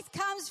 So faith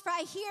comes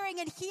by hearing,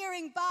 and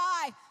hearing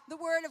by the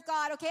word of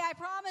God. Okay, I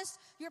promised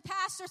your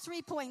pastor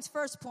 3 points.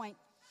 First point.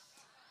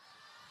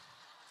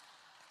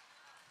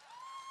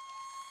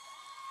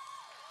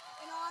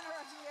 In honor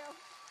of you.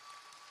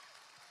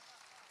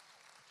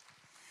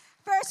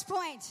 First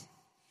point.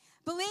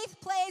 Belief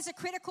plays a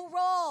critical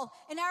role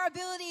in our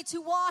ability to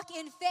walk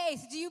in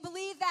faith. Do you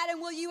believe that, and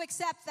will you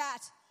accept that?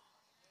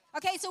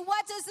 Okay, so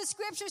what does the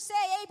scripture say?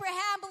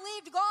 Abraham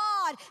believed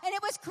God, and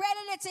it was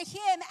credited to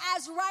him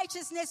as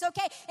righteousness.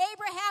 Okay,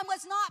 Abraham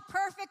was not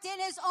perfect in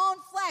his own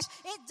flesh.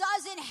 It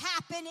doesn't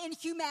happen in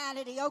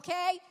humanity,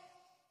 okay?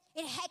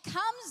 It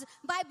comes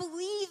by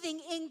believing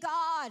in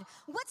God.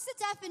 What's the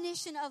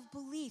definition of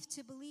belief,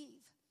 to believe?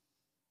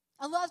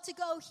 I love to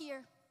go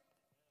here.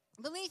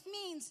 Belief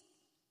means,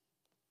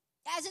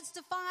 as it's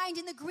defined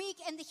in the Greek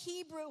and the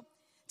Hebrew,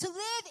 to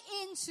live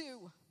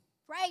into,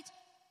 right?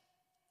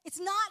 It's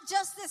not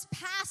just this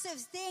passive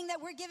thing that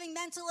we're giving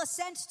mental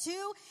assent to.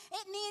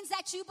 It means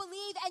that you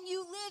believe and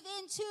you live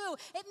into.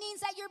 It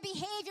means that your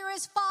behavior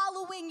is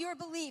following your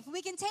belief.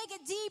 We can take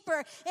it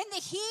deeper. In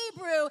the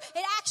Hebrew,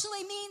 it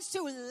actually means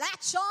to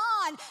latch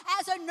on,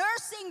 as a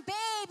nursing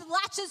babe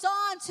latches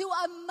on to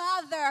a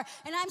mother.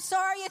 And I'm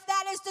sorry if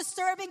that is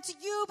disturbing to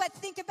you, but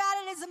think about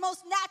it as the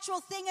most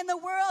natural thing in the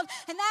world.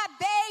 And that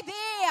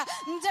baby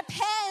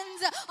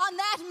depends on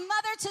that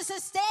mother to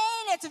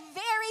sustain its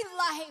very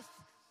life,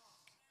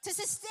 to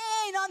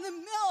sustain on the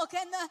milk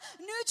and the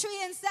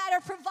nutrients that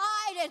are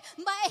provided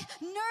by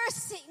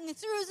nursing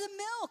through the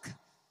milk.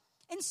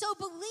 And so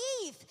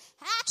belief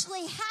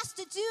actually has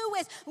to do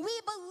with, we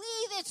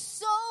believe it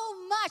so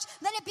much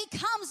that it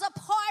becomes a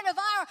part of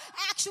our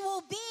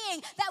actual being,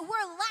 that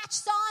we're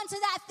latched on to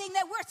that thing,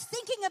 that we're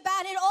thinking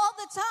about it all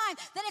the time,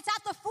 that it's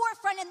at the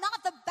forefront and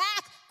not the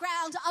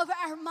background of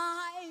our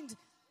mind.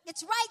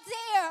 It's right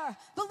there,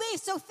 belief.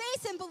 So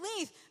faith and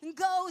belief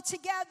go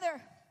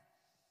together.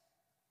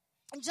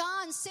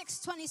 John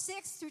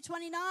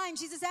 6:26-29,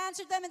 Jesus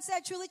answered them and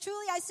said, truly,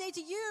 truly, I say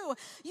to you,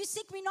 you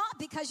seek me not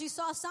because you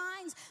saw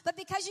signs, but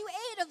because you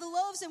ate of the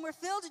loaves and were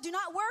filled. Do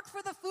not work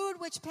for the food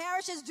which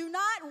perishes. Do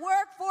not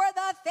work for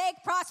the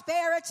fake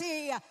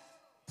prosperity.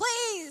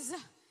 Please,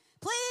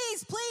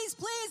 please, please,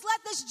 please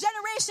let this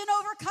generation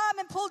overcome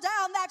and pull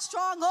down that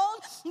stronghold.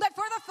 But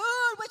for the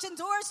food which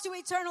endures to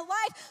eternal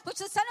life, which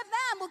the Son of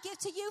Man will give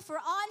to you, for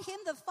on him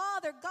the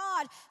Father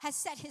God has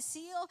set his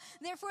seal.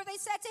 Therefore they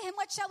said to him,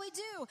 what shall we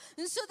do?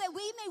 And so that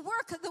we may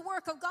work the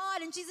work of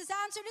God. And Jesus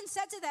answered and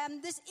said to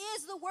them, this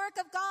is the work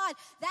of God,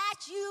 that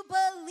you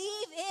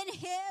believe in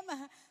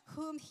him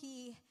whom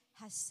he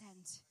has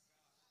sent.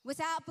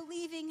 Without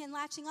believing and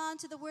latching on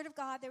to the word of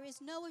God, there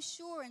is no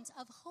assurance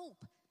of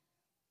hope.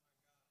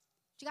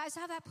 Do you guys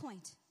have that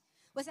point?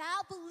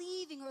 Without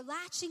believing or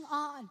latching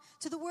on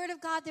to the word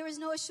of God, there is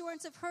no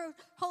assurance of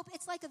hope.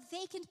 It's like a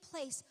vacant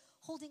place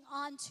holding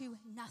on to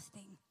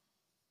nothing.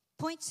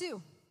 Point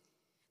 2,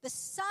 the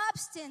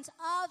substance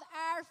of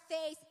our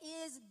faith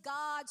is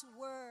God's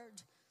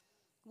word.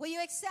 Will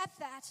you accept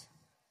that?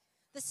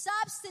 The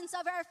substance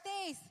of our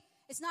faith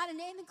is not a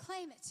name and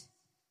claim it.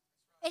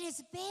 It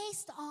is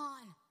based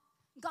on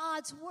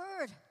God's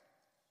word.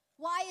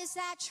 Why is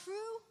that true?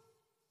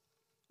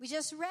 We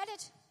just read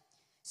it.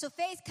 So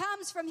faith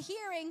comes from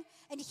hearing,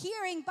 and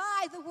hearing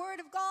by the word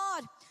of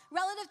God.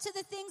 Relative to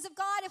the things of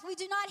God, if we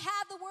do not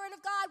have the word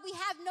of God, we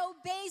have no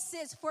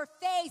basis for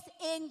faith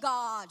in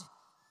God.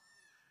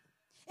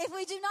 If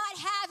we do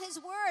not have his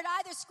word,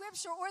 either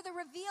scripture or the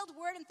revealed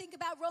word, and think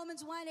about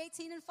Romans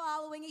 1:18 and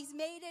following, he's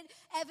made it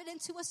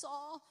evident to us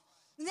all,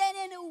 then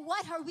in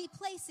what are we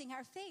placing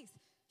our faith?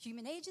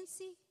 Human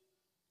agency?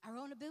 Our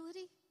own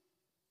ability?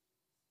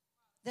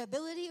 The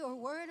ability or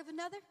word of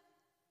another?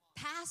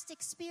 Past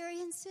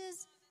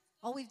experiences?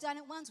 Oh, we've done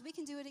it once. We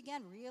can do it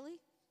again. Really?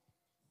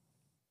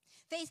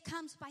 Faith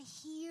comes by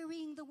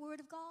hearing the word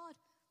of God.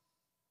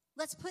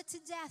 Let's put to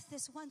death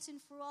this once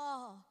and for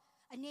all,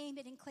 a name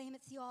it and claim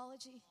it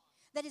theology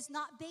that is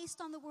not based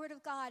on the word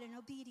of God and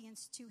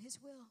obedience to his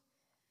will.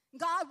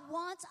 God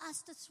wants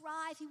us to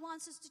thrive. He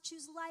wants us to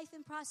choose life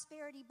and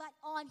prosperity, but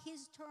on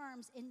his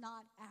terms and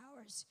not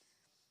ours.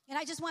 And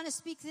I just want to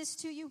speak this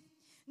to you.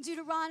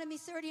 Deuteronomy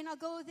 30, and I'll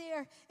go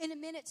there in a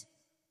minute.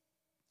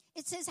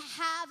 It says,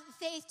 have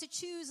faith to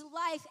choose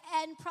life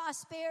and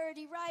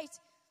prosperity, right?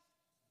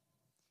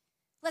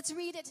 Let's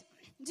read it.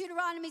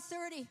 Deuteronomy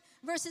 30,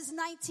 verses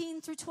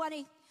 19 through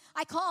 20.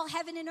 I call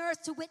heaven and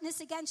earth to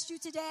witness against you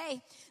today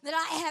that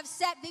I have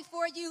set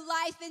before you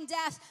life and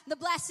death, the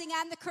blessing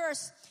and the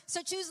curse.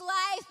 So choose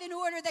life in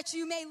order that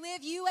you may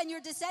live, you and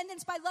your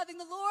descendants, by loving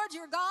the Lord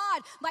your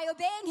God, by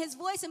obeying his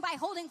voice and by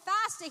holding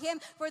fast to him.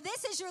 For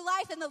this is your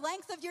life and the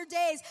length of your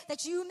days,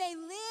 that you may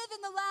live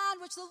in the land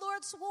which the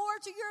Lord swore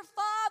to your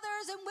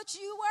fathers and which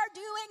you are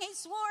doing. He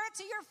swore it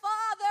to your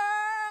father,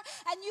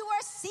 and you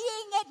are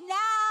seeing it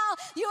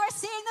now. You are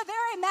seeing the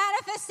very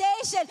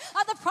manifestation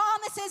of the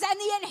promises and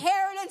the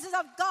inheritance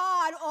of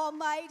God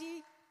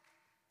Almighty.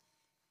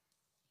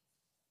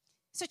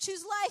 So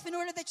choose life in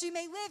order that you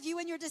may live, you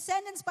and your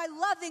descendants, by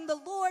loving the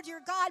Lord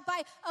your God,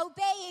 by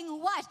obeying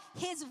what?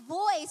 His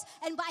voice,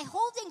 and by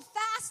holding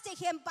fast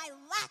to him, by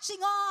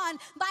latching on,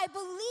 by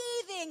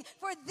believing.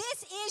 For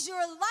this is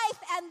your life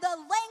and the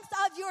length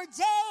of your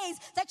days,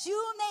 that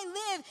you may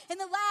live in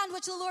the land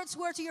which the Lord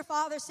swore to your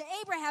fathers, to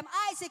Abraham,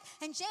 Isaac,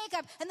 and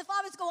Jacob. And the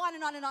fathers go on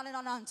and on and on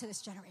and on to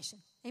this generation.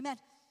 Amen.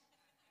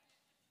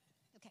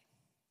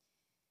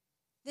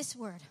 This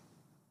word.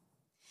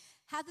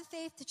 Have the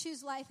faith to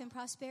choose life and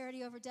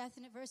prosperity over death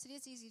and adversity.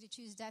 It's easy to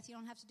choose death. You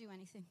don't have to do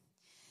anything.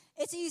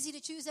 It's easy to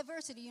choose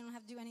adversity. You don't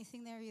have to do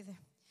anything there either.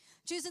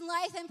 Choosing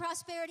life and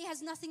prosperity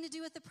has nothing to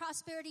do with the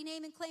prosperity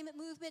name and claim it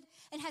movement,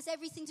 and has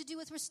everything to do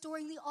with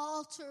restoring the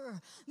altar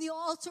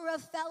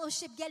of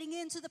fellowship, getting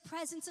into the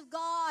presence of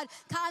God,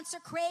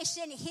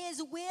 consecration,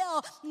 his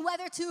will,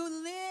 whether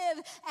to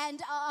live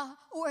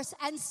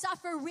and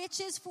suffer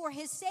riches for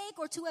his sake,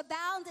 or to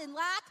abound in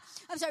lack.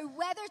 I'm sorry,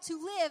 whether to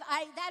live,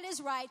 that is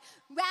right,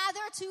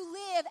 rather to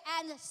live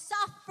and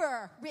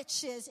suffer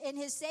riches in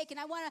his sake. And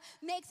I want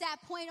to make that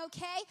point,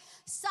 okay?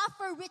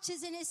 Suffer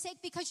riches in his sake,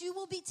 because you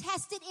will be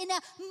tested in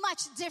a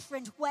much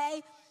different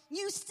way.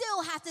 You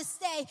still have to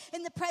stay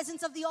in the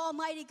presence of the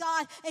Almighty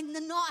God and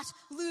not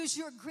lose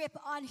your grip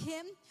on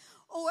him,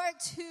 or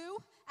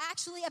to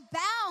actually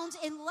abound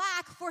in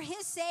lack for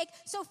his sake,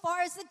 so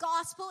far as the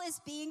gospel is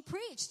being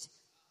preached.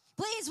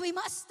 Please, we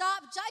must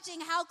stop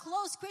judging how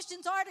close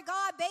Christians are to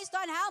God based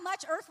on how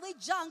much earthly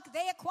junk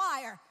they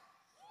acquire.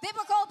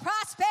 Biblical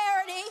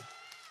prosperity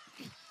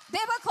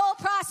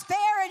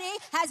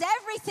has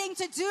everything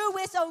to do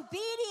with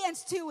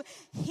obedience to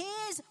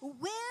his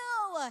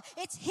will.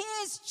 It's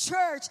his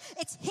church.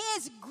 It's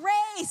his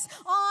grace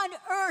on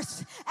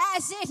earth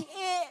as it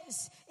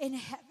is in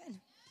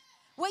heaven.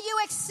 Will you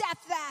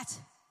accept that?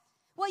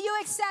 Will you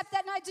accept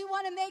that? And I do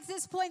want to make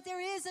this point.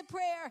 There is a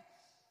prayer,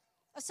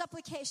 a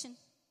supplication,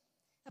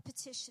 a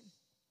petition.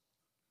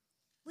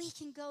 We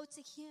can go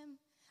to him,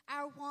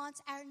 our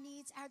wants, our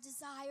needs, our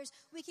desires.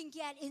 We can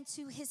get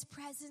into his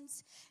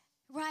presence.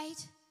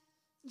 Right?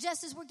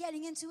 Just as we're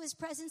getting into his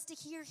presence to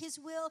hear his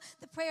will,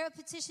 the prayer of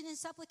petition and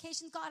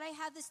supplication. God, I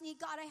have this need.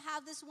 God, I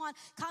have this want.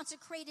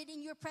 Consecrated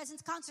in your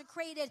presence,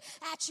 consecrated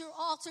at your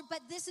altar. But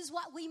this is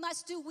what we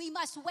must do. We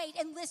must wait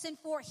and listen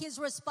for his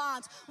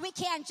response. We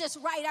can't just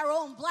write our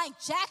own blank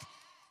check,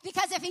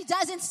 because if he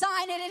doesn't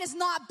sign it, it is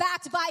not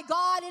backed by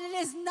God and it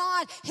is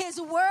not his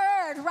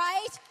word,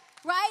 right?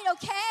 Right?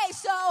 Okay,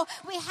 so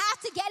we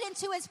have to get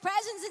into his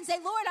presence and say,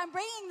 Lord, I'm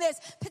bringing this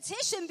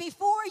petition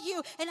before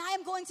you, and I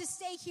am going to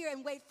stay here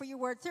and wait for your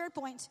word. Third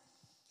point.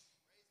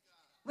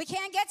 We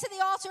can't get to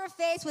the altar of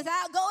faith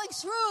without going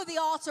through the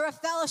altar of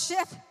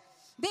fellowship.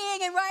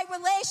 Being in right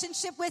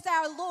relationship with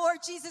our Lord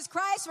Jesus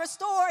Christ,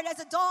 restored as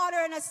a daughter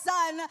and a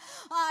son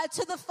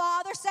to the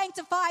Father,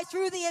 sanctified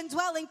through the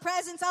indwelling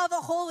presence of the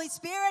Holy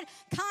Spirit,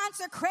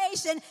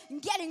 consecration,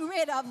 getting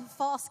rid of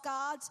false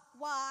gods.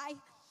 Why?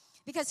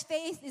 Because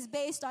faith is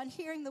based on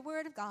hearing the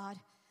word of God.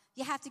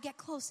 You have to get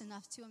close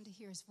enough to him to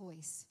hear his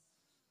voice.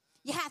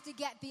 You have to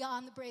get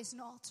beyond the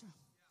brazen altar.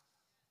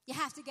 You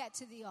have to get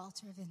to the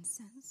altar of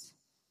incense.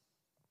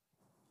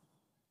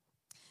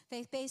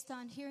 Faith based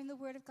on hearing the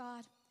word of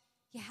God.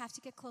 You have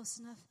to get close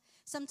enough.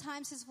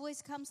 Sometimes his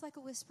voice comes like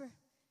a whisper.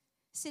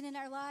 Sin in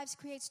our lives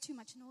creates too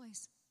much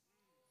noise.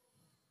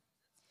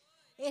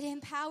 It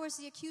empowers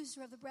the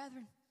accuser of the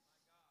brethren.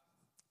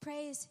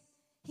 Praise.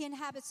 He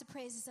inhabits the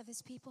praises of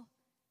his people.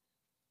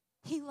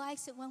 He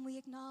likes it when we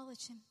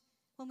acknowledge him,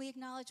 when we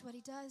acknowledge what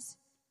he does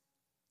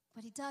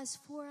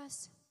for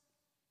us,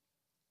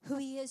 who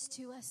he is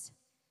to us.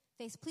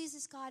 Faith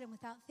pleases God, and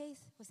without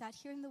faith, without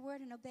hearing the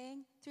word and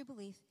obeying through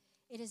belief,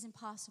 it is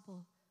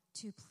impossible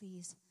to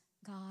please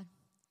God.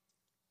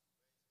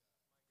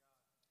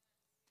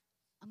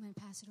 I'm going to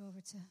pass it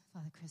over to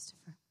Father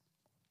Christopher.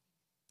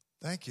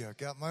 Thank you. I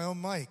got my own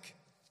mic.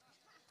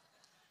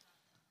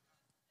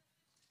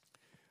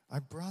 I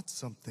brought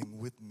something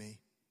with me.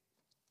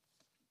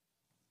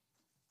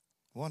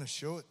 I want to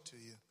show it to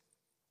you.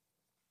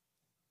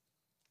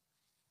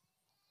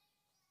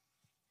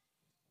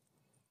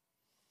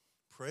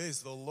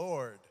 Praise the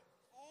Lord.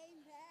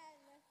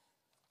 Amen.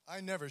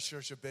 I never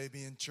shush a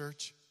baby in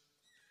church.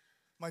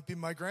 Might be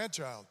my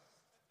grandchild.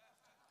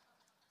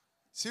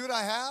 See what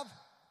I have?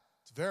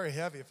 It's very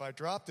heavy. If I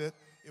dropped it,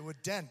 it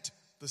would dent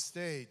the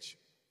stage.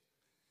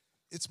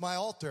 It's my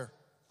altar.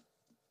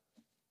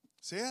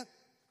 See it?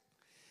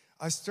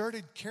 I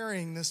started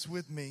carrying this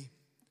with me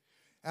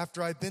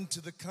after I'd been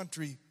to the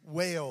country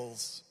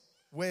Wales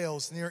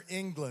near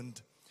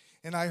England.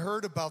 And I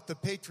heard about the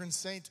patron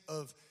saint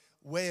of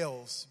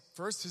Wales.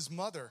 First, his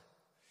mother.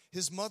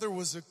 His mother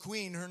was a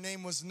queen. Her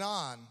name was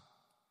Non,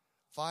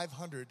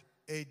 500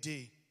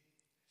 A.D.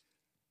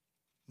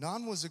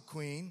 Non was a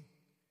queen.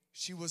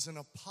 She was an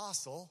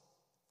apostle,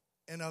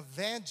 an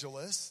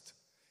evangelist,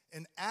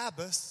 an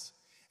abbess,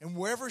 and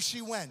wherever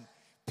she went,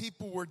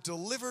 people were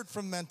delivered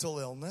from mental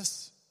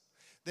illness.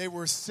 They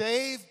were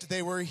saved,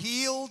 they were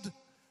healed,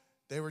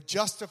 they were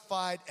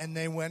justified, and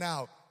they went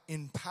out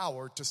in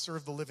power to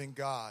serve the living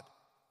God.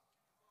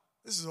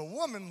 This is a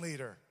woman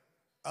leader,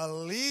 a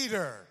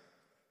leader.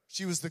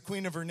 She was the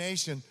queen of her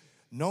nation.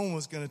 No one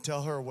was going to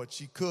tell her what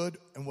she could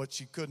and what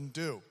she couldn't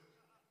do.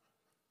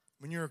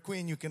 When you're a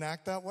queen, you can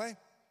act that way.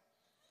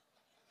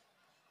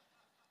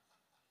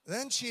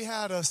 Then she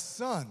had a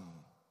son,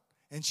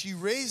 and she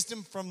raised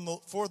him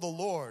for the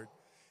Lord,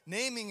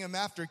 naming him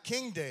after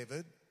King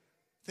David,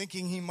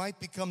 thinking he might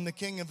become the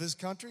king of his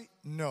country.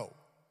 No.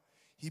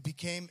 He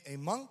became a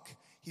monk.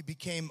 He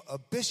became a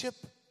bishop.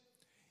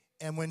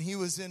 And when he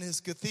was in his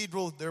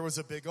cathedral, there was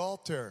a big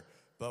altar.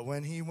 But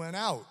when he went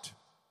out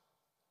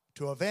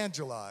to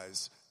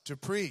evangelize, to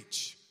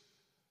preach,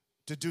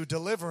 to do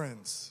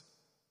deliverance,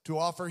 to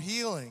offer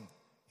healing,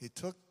 he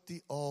took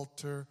the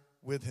altar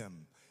with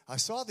him. I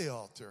saw the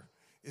altar.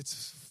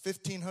 It's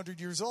 1,500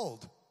 years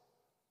old.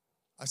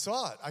 I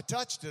saw it. I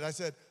touched it. I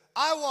said,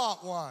 I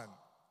want one.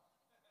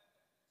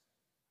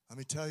 Let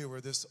me tell you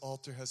where this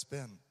altar has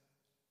been.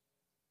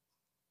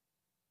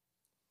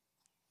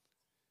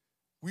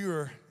 We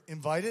were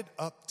invited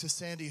up to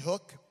Sandy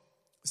Hook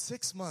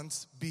 6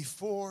 months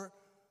before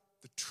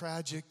the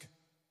tragic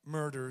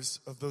murders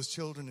of those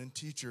children and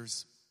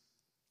teachers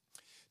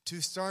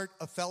to start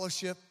a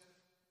fellowship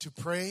to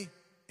pray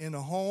in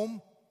a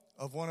home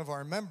of one of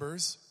our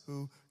members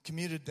who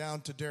commuted down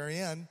to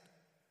Darien.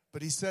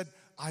 But he said,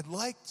 I'd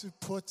like to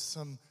put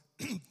some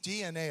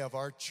DNA of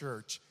our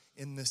church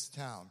in this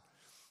town.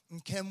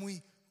 And can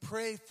we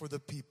pray for the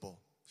people?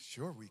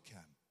 Sure we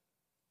can.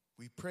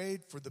 We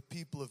prayed for the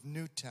people of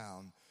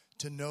Newtown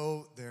to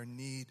know their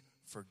need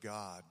for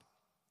God.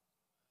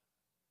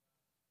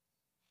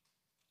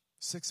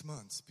 6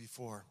 months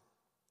before,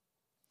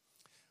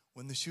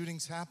 when the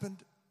shootings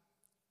happened,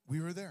 we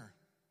were there.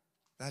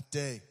 That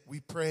day,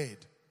 we prayed.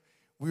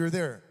 We were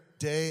there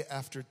day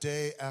after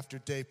day after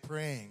day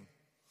praying.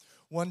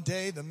 One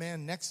day, the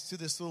man next to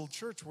this little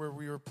church where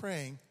we were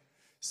praying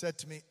said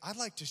to me, I'd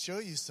like to show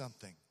you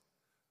something.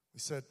 We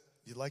said,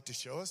 you'd like to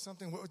show us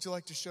something? What would you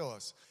like to show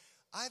us?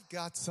 I've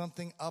got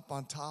something up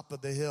on top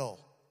of the hill.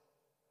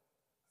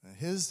 And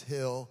his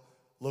hill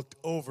looked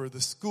over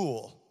the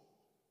school,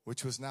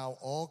 which was now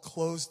all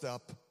closed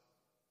up,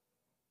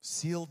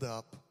 sealed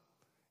up,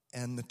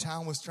 and the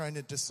town was trying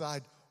to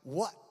decide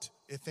what,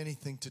 if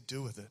anything, to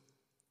do with it.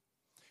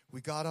 We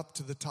got up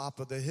to the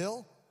top of the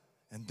hill,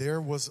 and there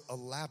was a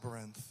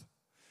labyrinth.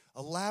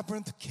 A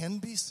labyrinth can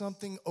be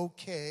something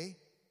okay,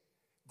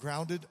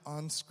 grounded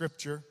on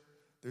Scripture.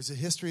 There's a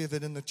history of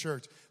it in the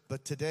church.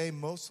 But today,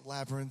 most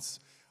labyrinths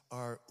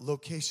are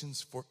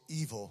locations for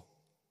evil,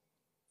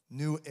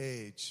 New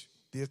Age,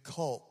 the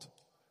occult.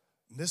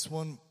 This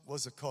one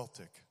was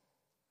occultic.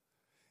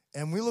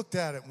 And we looked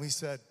at it and we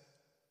said,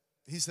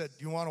 he said,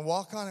 you want to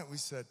walk on it? We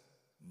said,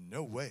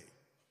 no way.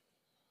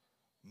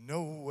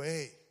 No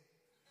way.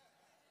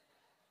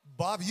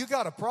 Bob, you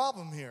got a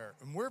problem here.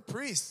 And we're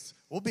priests.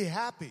 We'll be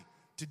happy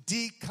to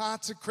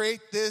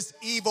deconsecrate this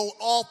evil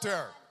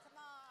altar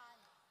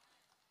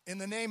in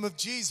the name of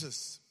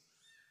Jesus.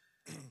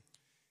 He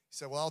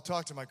said, well, I'll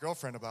talk to my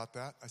girlfriend about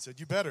that. I said,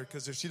 you better,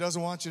 because if she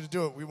doesn't want you to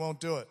do it, we won't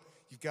do it.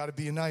 You've got to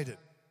be united.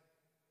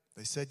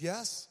 They said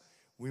yes.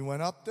 We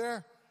went up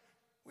there.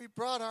 We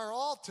brought our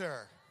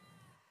altar.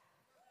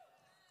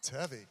 It's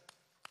heavy.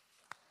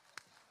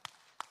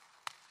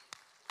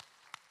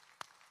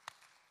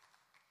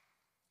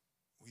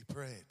 We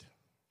prayed.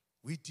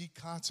 We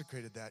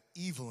deconsecrated that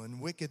evil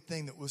and wicked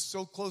thing that was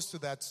so close to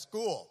that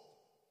school.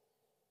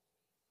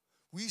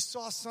 We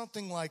saw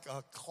something like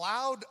a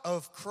cloud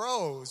of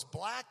crows,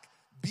 black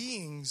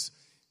beings,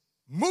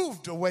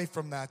 moved away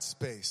from that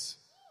space.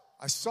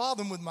 I saw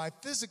them with my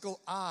physical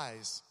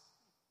eyes.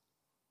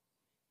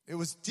 It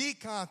was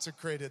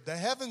deconsecrated. The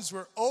heavens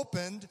were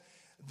opened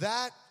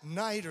that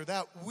night or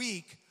that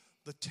week.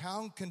 The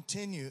town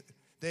continued.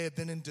 They had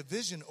been in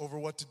division over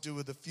what to do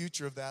with the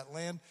future of that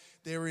land.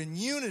 They were in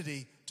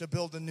unity to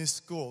build a new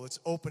school. It's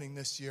opening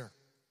this year.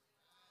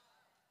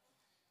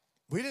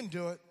 We didn't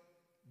do it.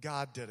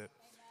 God did it.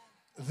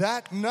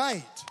 That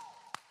night,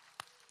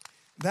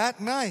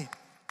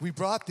 we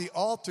brought the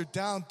altar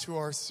down to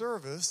our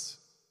service,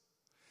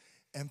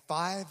 and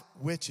 5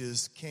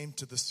 witches came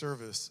to the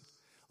service.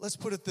 Let's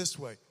put it this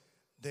way.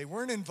 They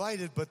weren't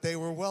invited, but they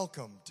were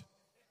welcomed.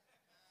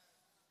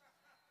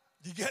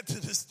 You get the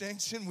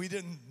distinction? We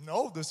didn't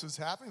know this was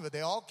happening, but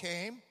they all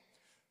came.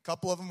 A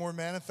couple of them were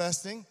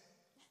manifesting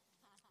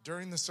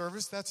during the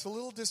service. That's a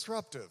little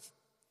disruptive.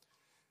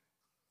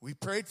 We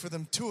prayed for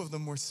them. 2 of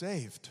them were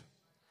saved.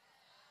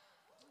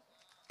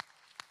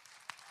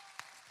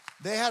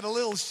 They had a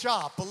little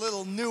shop, a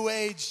little new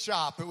age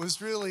shop. It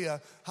was really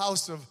a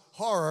house of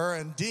horror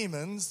and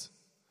demons.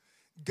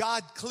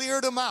 God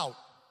cleared them out.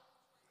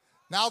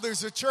 Now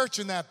there's a church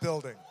in that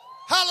building.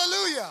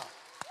 Hallelujah!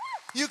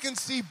 You can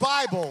see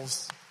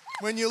Bibles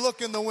when you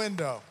look in the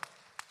window.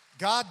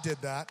 God did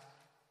that.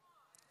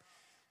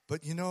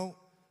 But you know,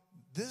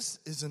 this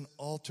is an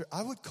altar.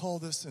 I would call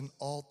this an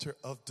altar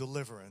of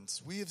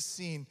deliverance. We've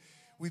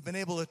been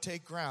able to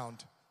take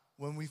ground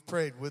when we've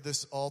prayed with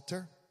this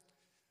altar.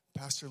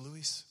 Pastor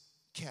Luis,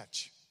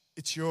 catch.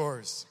 It's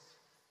yours.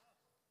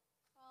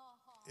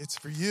 It's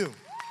for you.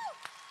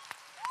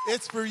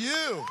 It's for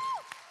you.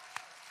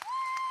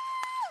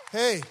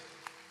 Hey,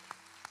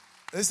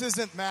 this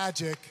isn't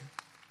magic.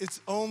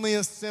 It's only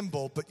a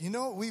symbol. But you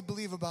know what we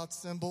believe about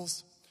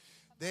symbols?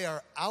 They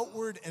are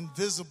outward and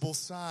visible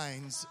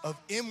signs of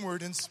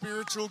inward and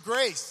spiritual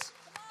grace.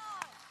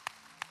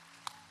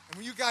 And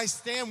when you guys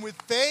stand with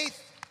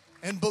faith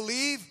and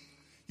believe,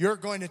 you're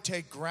going to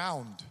take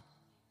ground.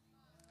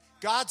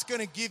 God's going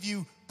to give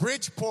you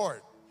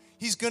Bridgeport.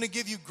 He's going to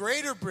give you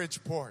greater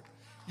Bridgeport.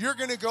 You're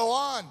going to go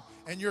on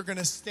and you're going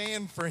to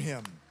stand for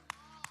him.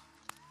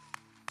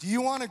 Do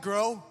you want to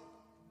grow?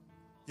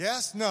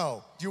 Yes?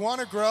 No? Do you want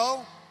to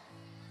grow?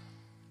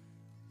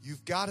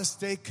 You've got to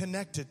stay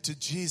connected to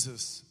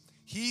Jesus.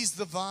 He's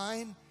the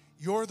vine,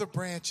 you're the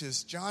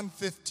branches. John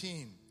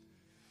 15.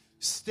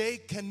 Stay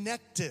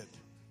connected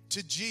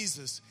to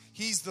Jesus.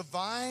 He's the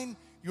vine,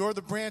 you're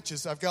the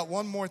branches. I've got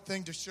one more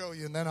thing to show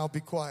you, and then I'll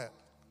be quiet.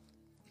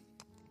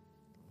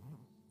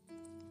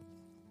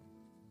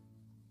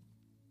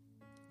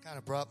 Kind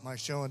of brought my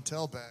show and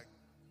tell bag.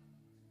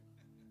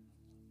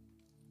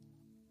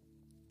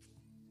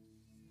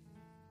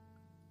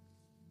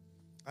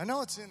 I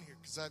know it's in here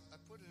because I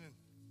put it in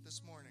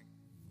this morning.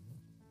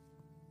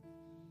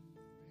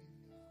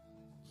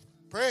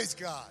 Praise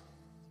God.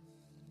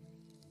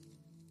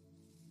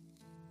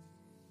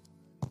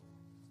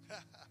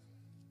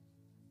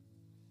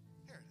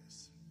 Here it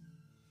is.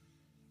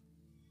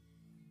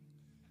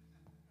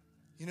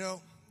 You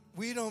know,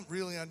 we don't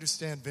really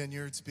understand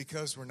vineyards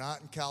because we're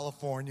not in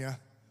California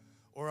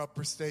or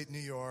upper state New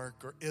York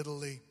or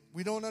Italy.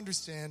 We don't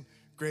understand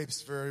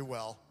grapes very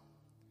well.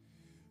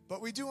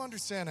 But we do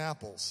understand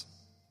apples.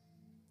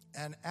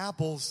 And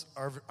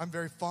I'm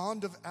very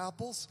fond of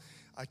apples.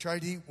 I try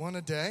to eat one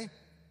a day.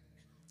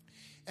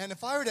 And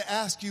if I were to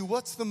ask you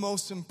what's the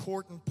most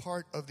important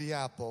part of the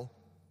apple,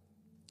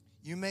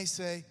 you may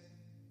say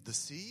the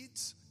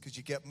seeds, because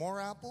you get more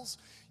apples.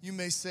 You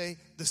may say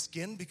the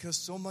skin, because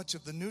so much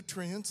of the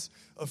nutrients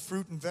of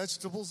fruit and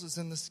vegetables is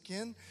in the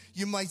skin.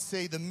 You might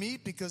say the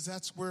meat, because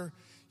that's where,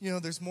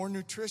 there's more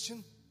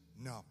nutrition.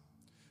 No,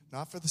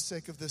 not for the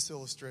sake of this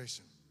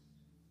illustration.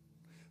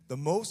 The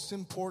most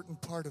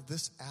important part of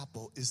this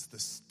apple is the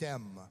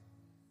stem.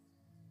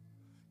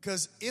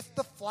 Because if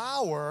the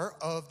flower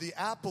of the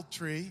apple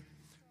tree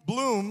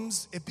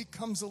blooms, it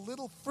becomes a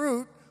little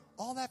fruit.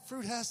 All that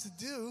fruit has to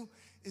do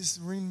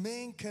is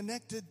remain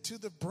connected to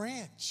the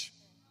branch.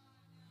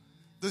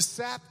 The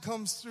sap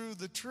comes through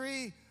the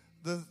tree,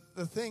 the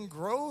thing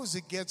grows,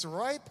 it gets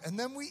ripe, and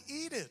then we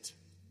eat it.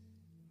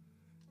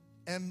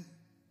 And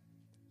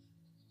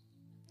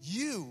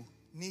you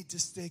need to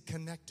stay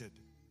connected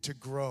to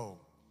grow.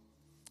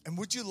 And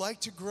would you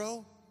like to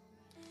grow?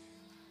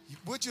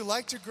 Would you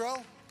like to grow?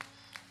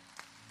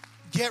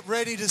 Get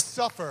ready to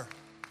suffer.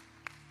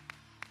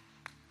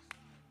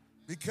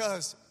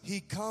 Because he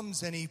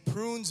comes and he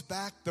prunes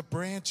back the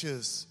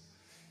branches.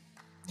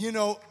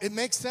 It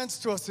makes sense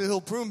to us that he'll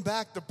prune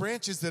back the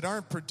branches that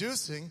aren't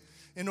producing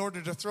in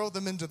order to throw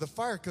them into the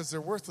fire because they're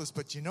worthless.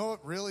 But you know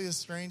what really is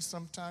strange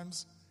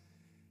sometimes?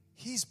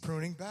 He's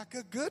pruning back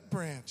a good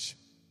branch.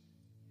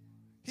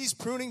 He's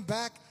pruning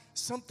back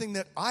something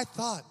that I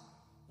thought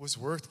was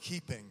worth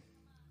keeping.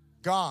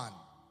 Gone.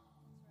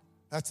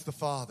 That's the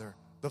Father,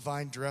 the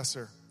vine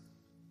dresser.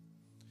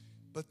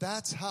 But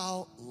that's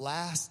how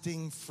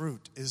lasting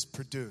fruit is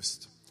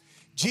produced.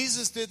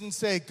 Jesus didn't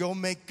say, go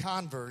make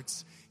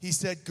converts. He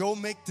said, go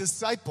make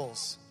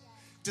disciples.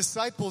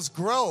 Disciples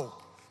grow.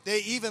 They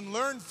even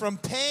learn from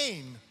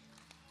pain.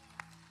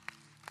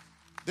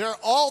 Their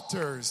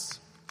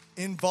altars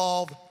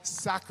involve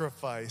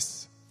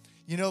sacrifice.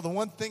 The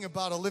one thing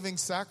about a living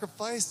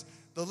sacrifice,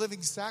 the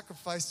living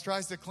sacrifice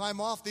tries to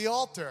climb off the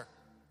altar,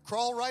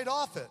 crawl right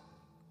off it.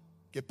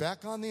 Get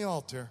back on the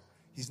altar.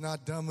 He's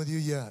not done with you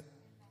yet.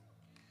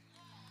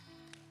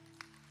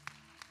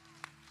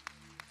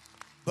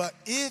 But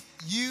if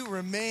you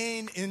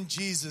remain in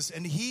Jesus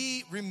and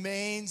he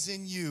remains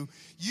in you,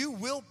 you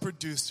will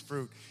produce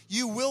fruit.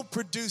 You will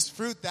produce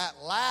fruit that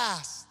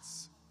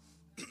lasts.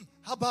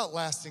 How about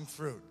lasting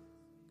fruit?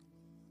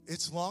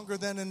 It's longer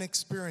than an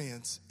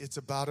experience. It's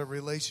about a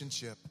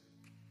relationship.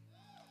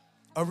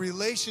 A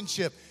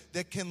relationship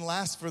that can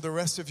last for the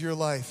rest of your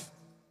life.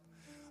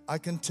 I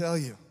can tell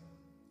you,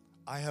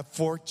 I have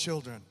 4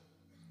 children.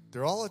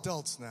 They're all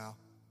adults now.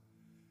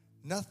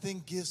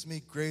 Nothing gives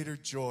me greater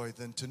joy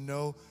than to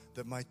know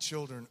that my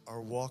children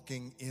are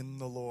walking in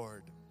the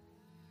Lord.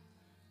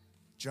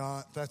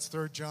 John, that's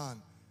 3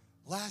 John.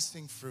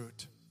 Lasting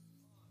fruit.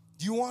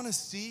 Do you want to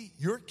see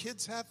your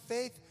kids have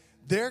faith?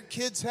 Their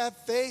kids have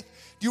faith?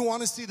 Do you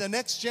want to see the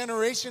next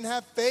generation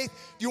have faith?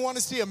 Do you want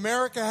to see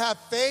America have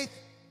faith?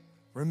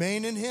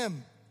 Remain in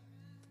him.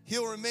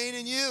 He'll remain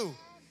in you.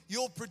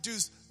 You'll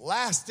produce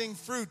lasting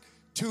fruit.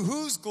 To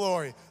whose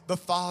glory? The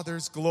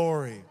Father's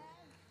glory.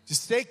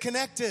 Just stay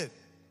connected.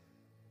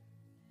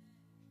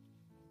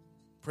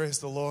 Praise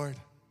the Lord.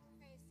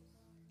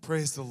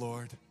 Praise the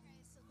Lord.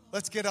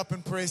 Let's get up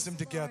and praise him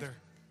together.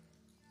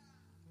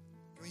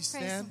 Can we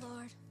stand? Praise the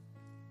Lord.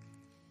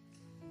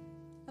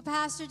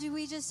 Pastor, do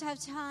we just have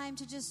time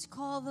to just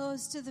call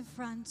those to the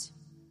front?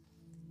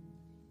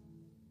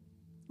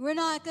 We're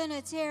not going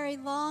to tarry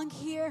long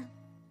here.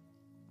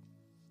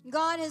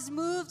 God has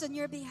moved on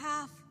your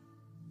behalf.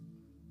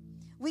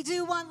 We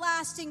do want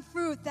lasting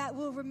fruit that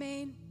will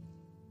remain.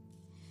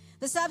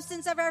 The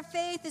substance of our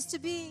faith is to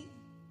be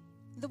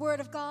the Word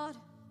of God.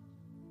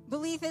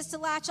 Belief is to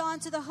latch on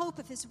to the hope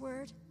of His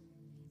Word.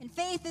 And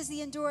faith is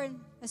the enduring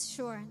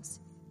assurance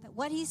that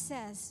what He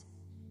says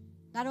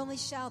not only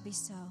shall be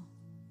so,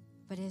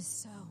 but is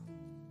so.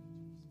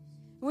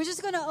 We're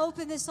just going to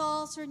open this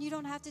altar, and you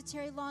don't have to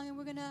tarry long, and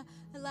we're going to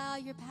allow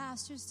your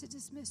pastors to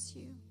dismiss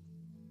you.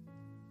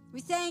 We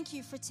thank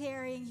you for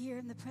tarrying here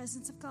in the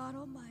presence of God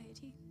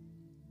Almighty.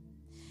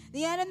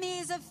 The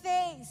enemies of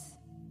faith,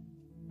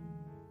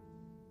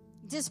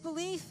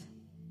 disbelief,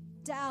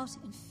 doubt,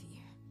 and fear.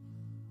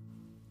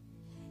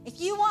 If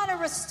you want to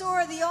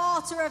restore the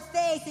altar of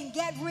faith and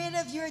get rid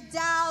of your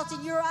doubt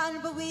and your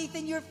unbelief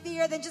and your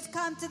fear, then just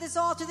come to this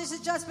altar. This is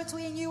just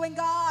between you and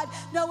God.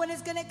 No one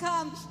is going to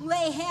come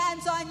lay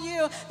hands on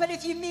you. But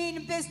if you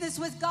mean business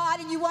with God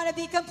and you want to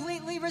be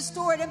completely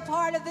restored and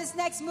part of this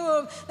next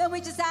move, then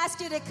we just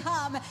ask you to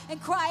come and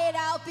cry it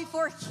out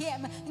before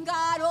Him. And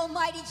God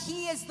Almighty,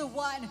 He is the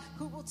one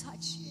who will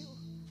touch you.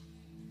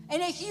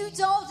 And if you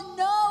don't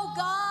know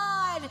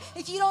God,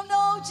 if you don't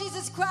know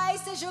Jesus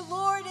Christ as your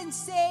Lord and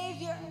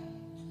Savior,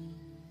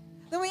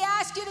 then we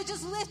ask you to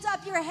just lift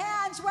up your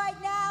hands right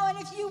now. And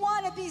if you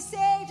want to be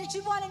saved, if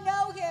you want to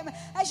know Him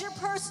as your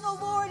personal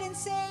Lord and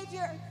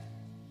Savior,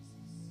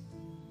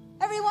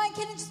 everyone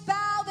can just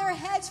bow their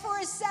heads for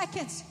a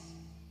second.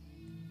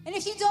 And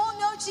if you don't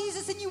know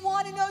Jesus and you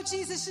want to know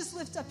Jesus, just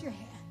lift up your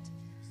hand.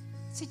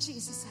 Say,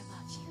 Jesus, I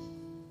love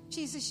you.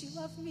 Jesus, you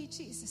love me.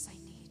 Jesus, I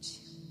need you.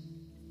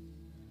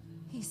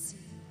 He sees.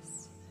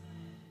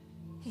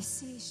 He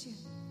sees you.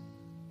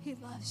 He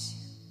loves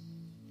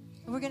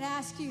you. And we're going to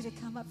ask you to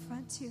come up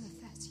front too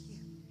if that's you.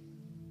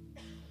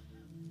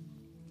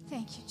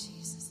 Thank you,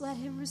 Jesus. Let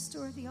Him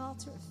restore the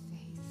altar of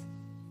faith.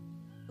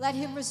 Let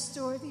Him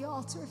restore the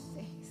altar of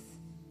faith.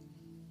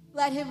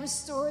 Let Him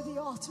restore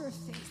the altar of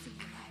faith in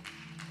your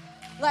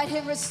life. Let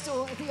Him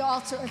restore the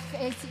altar of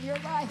faith in your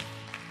life.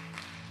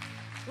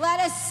 Let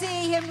us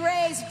see Him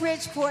raise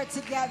Bridgeport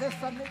together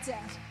from the dead.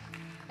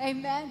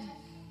 Amen.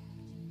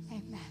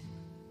 Amen.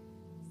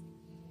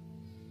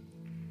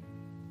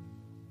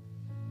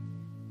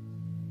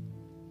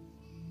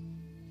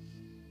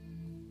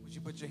 Would you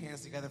put your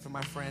hands together for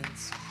my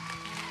friends?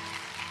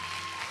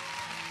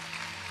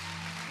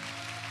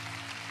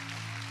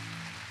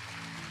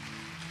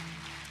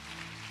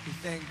 We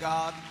thank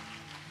God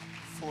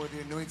for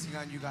the anointing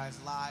on you guys'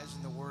 lives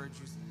and the words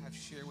you have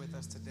shared with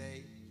us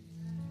today.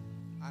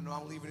 I know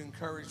I'm leaving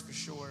encouraged for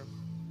sure.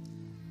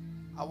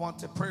 I want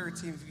the prayer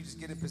team, if you could just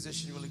get in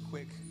position really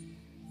quick.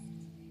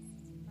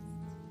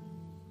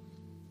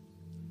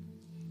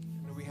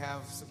 We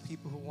have some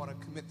people who want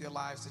to commit their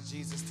lives to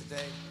Jesus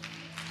today.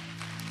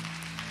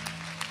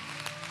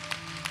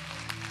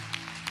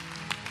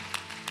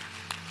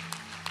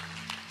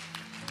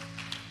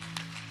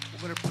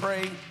 We're going to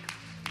pray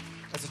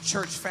as a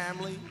church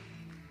family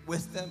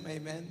with them,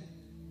 amen.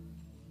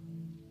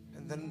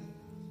 And then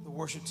the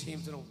worship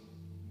team's going to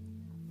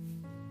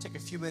take a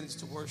few minutes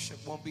to worship.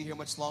 Won't be here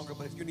much longer,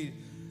 but if you need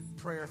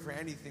prayer for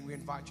anything, we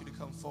invite you to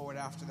come forward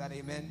after that,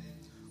 amen.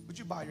 Would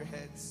you bow your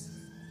heads?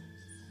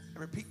 And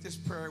repeat this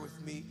prayer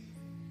with me.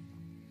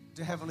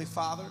 To Heavenly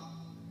Father,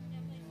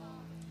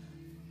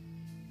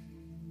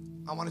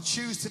 I want to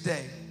choose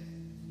today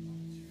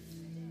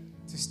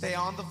to stay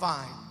on the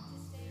vine.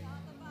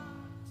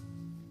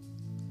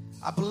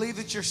 I believe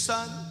that your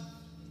Son,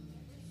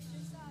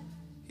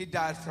 He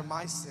died for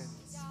my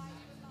sins.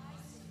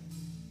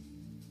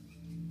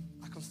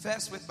 I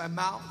confess with my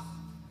mouth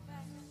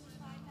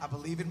I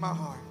believe in my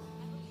heart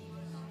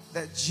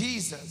that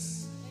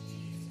Jesus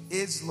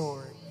is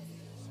Lord,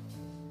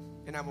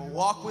 and I will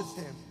walk with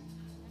him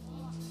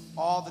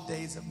all the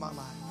days of my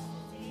life.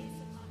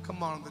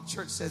 Come on, the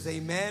church says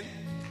amen.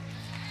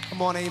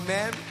 Come on,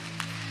 amen.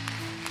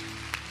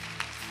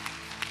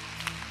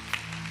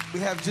 We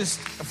have just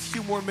a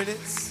few more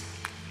minutes.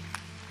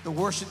 The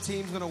worship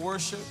team's going to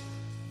worship.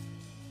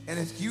 And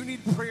if you need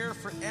prayer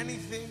for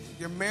anything,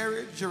 your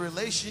marriage, your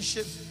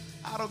relationship,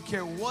 I don't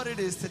care what it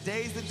is,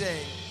 today's the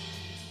day.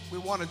 We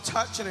want to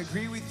touch and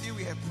agree with you.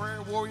 We have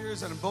prayer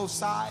warriors on both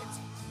sides.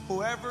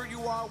 Whoever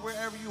you are,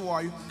 wherever you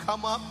are, you can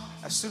come up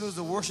as soon as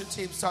the worship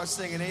team starts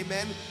singing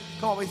amen.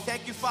 Come on, we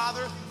thank you,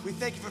 Father. We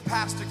thank you for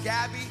Pastor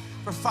Gabby,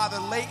 for Father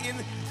Layton.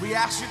 We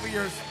ask you for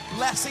your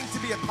blessing to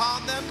be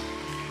upon them.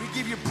 We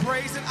give you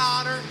praise and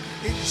honor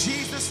in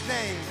Jesus'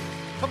 name.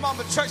 Come on,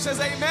 the church says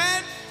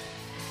amen.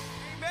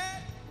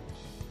 Amen.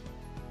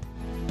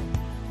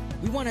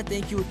 We want to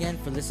thank you again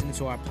for listening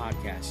to our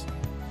podcast.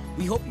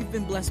 We hope you've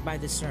been blessed by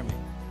this sermon.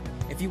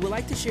 If you would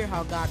like to share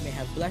how God may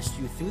have blessed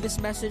you through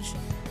this message,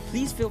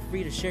 please feel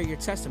free to share your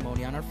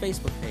testimony on our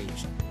Facebook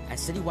page at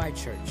Citywide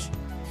Church.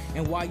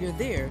 And while you're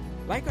there,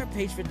 like our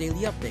page for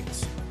daily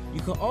updates.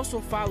 You can also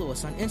follow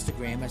us on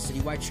Instagram at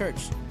Citywide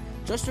Church.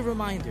 Just a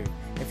reminder,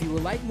 if you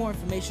would like more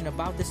information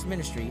about this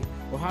ministry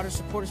or how to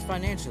support us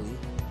financially,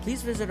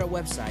 please visit our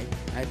website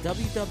at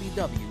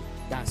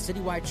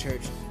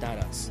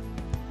www.citywidechurch.us.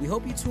 We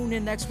hope you tune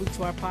in next week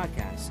to our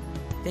podcast.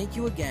 Thank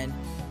you again.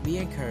 Be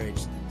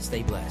encouraged.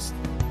 Stay blessed.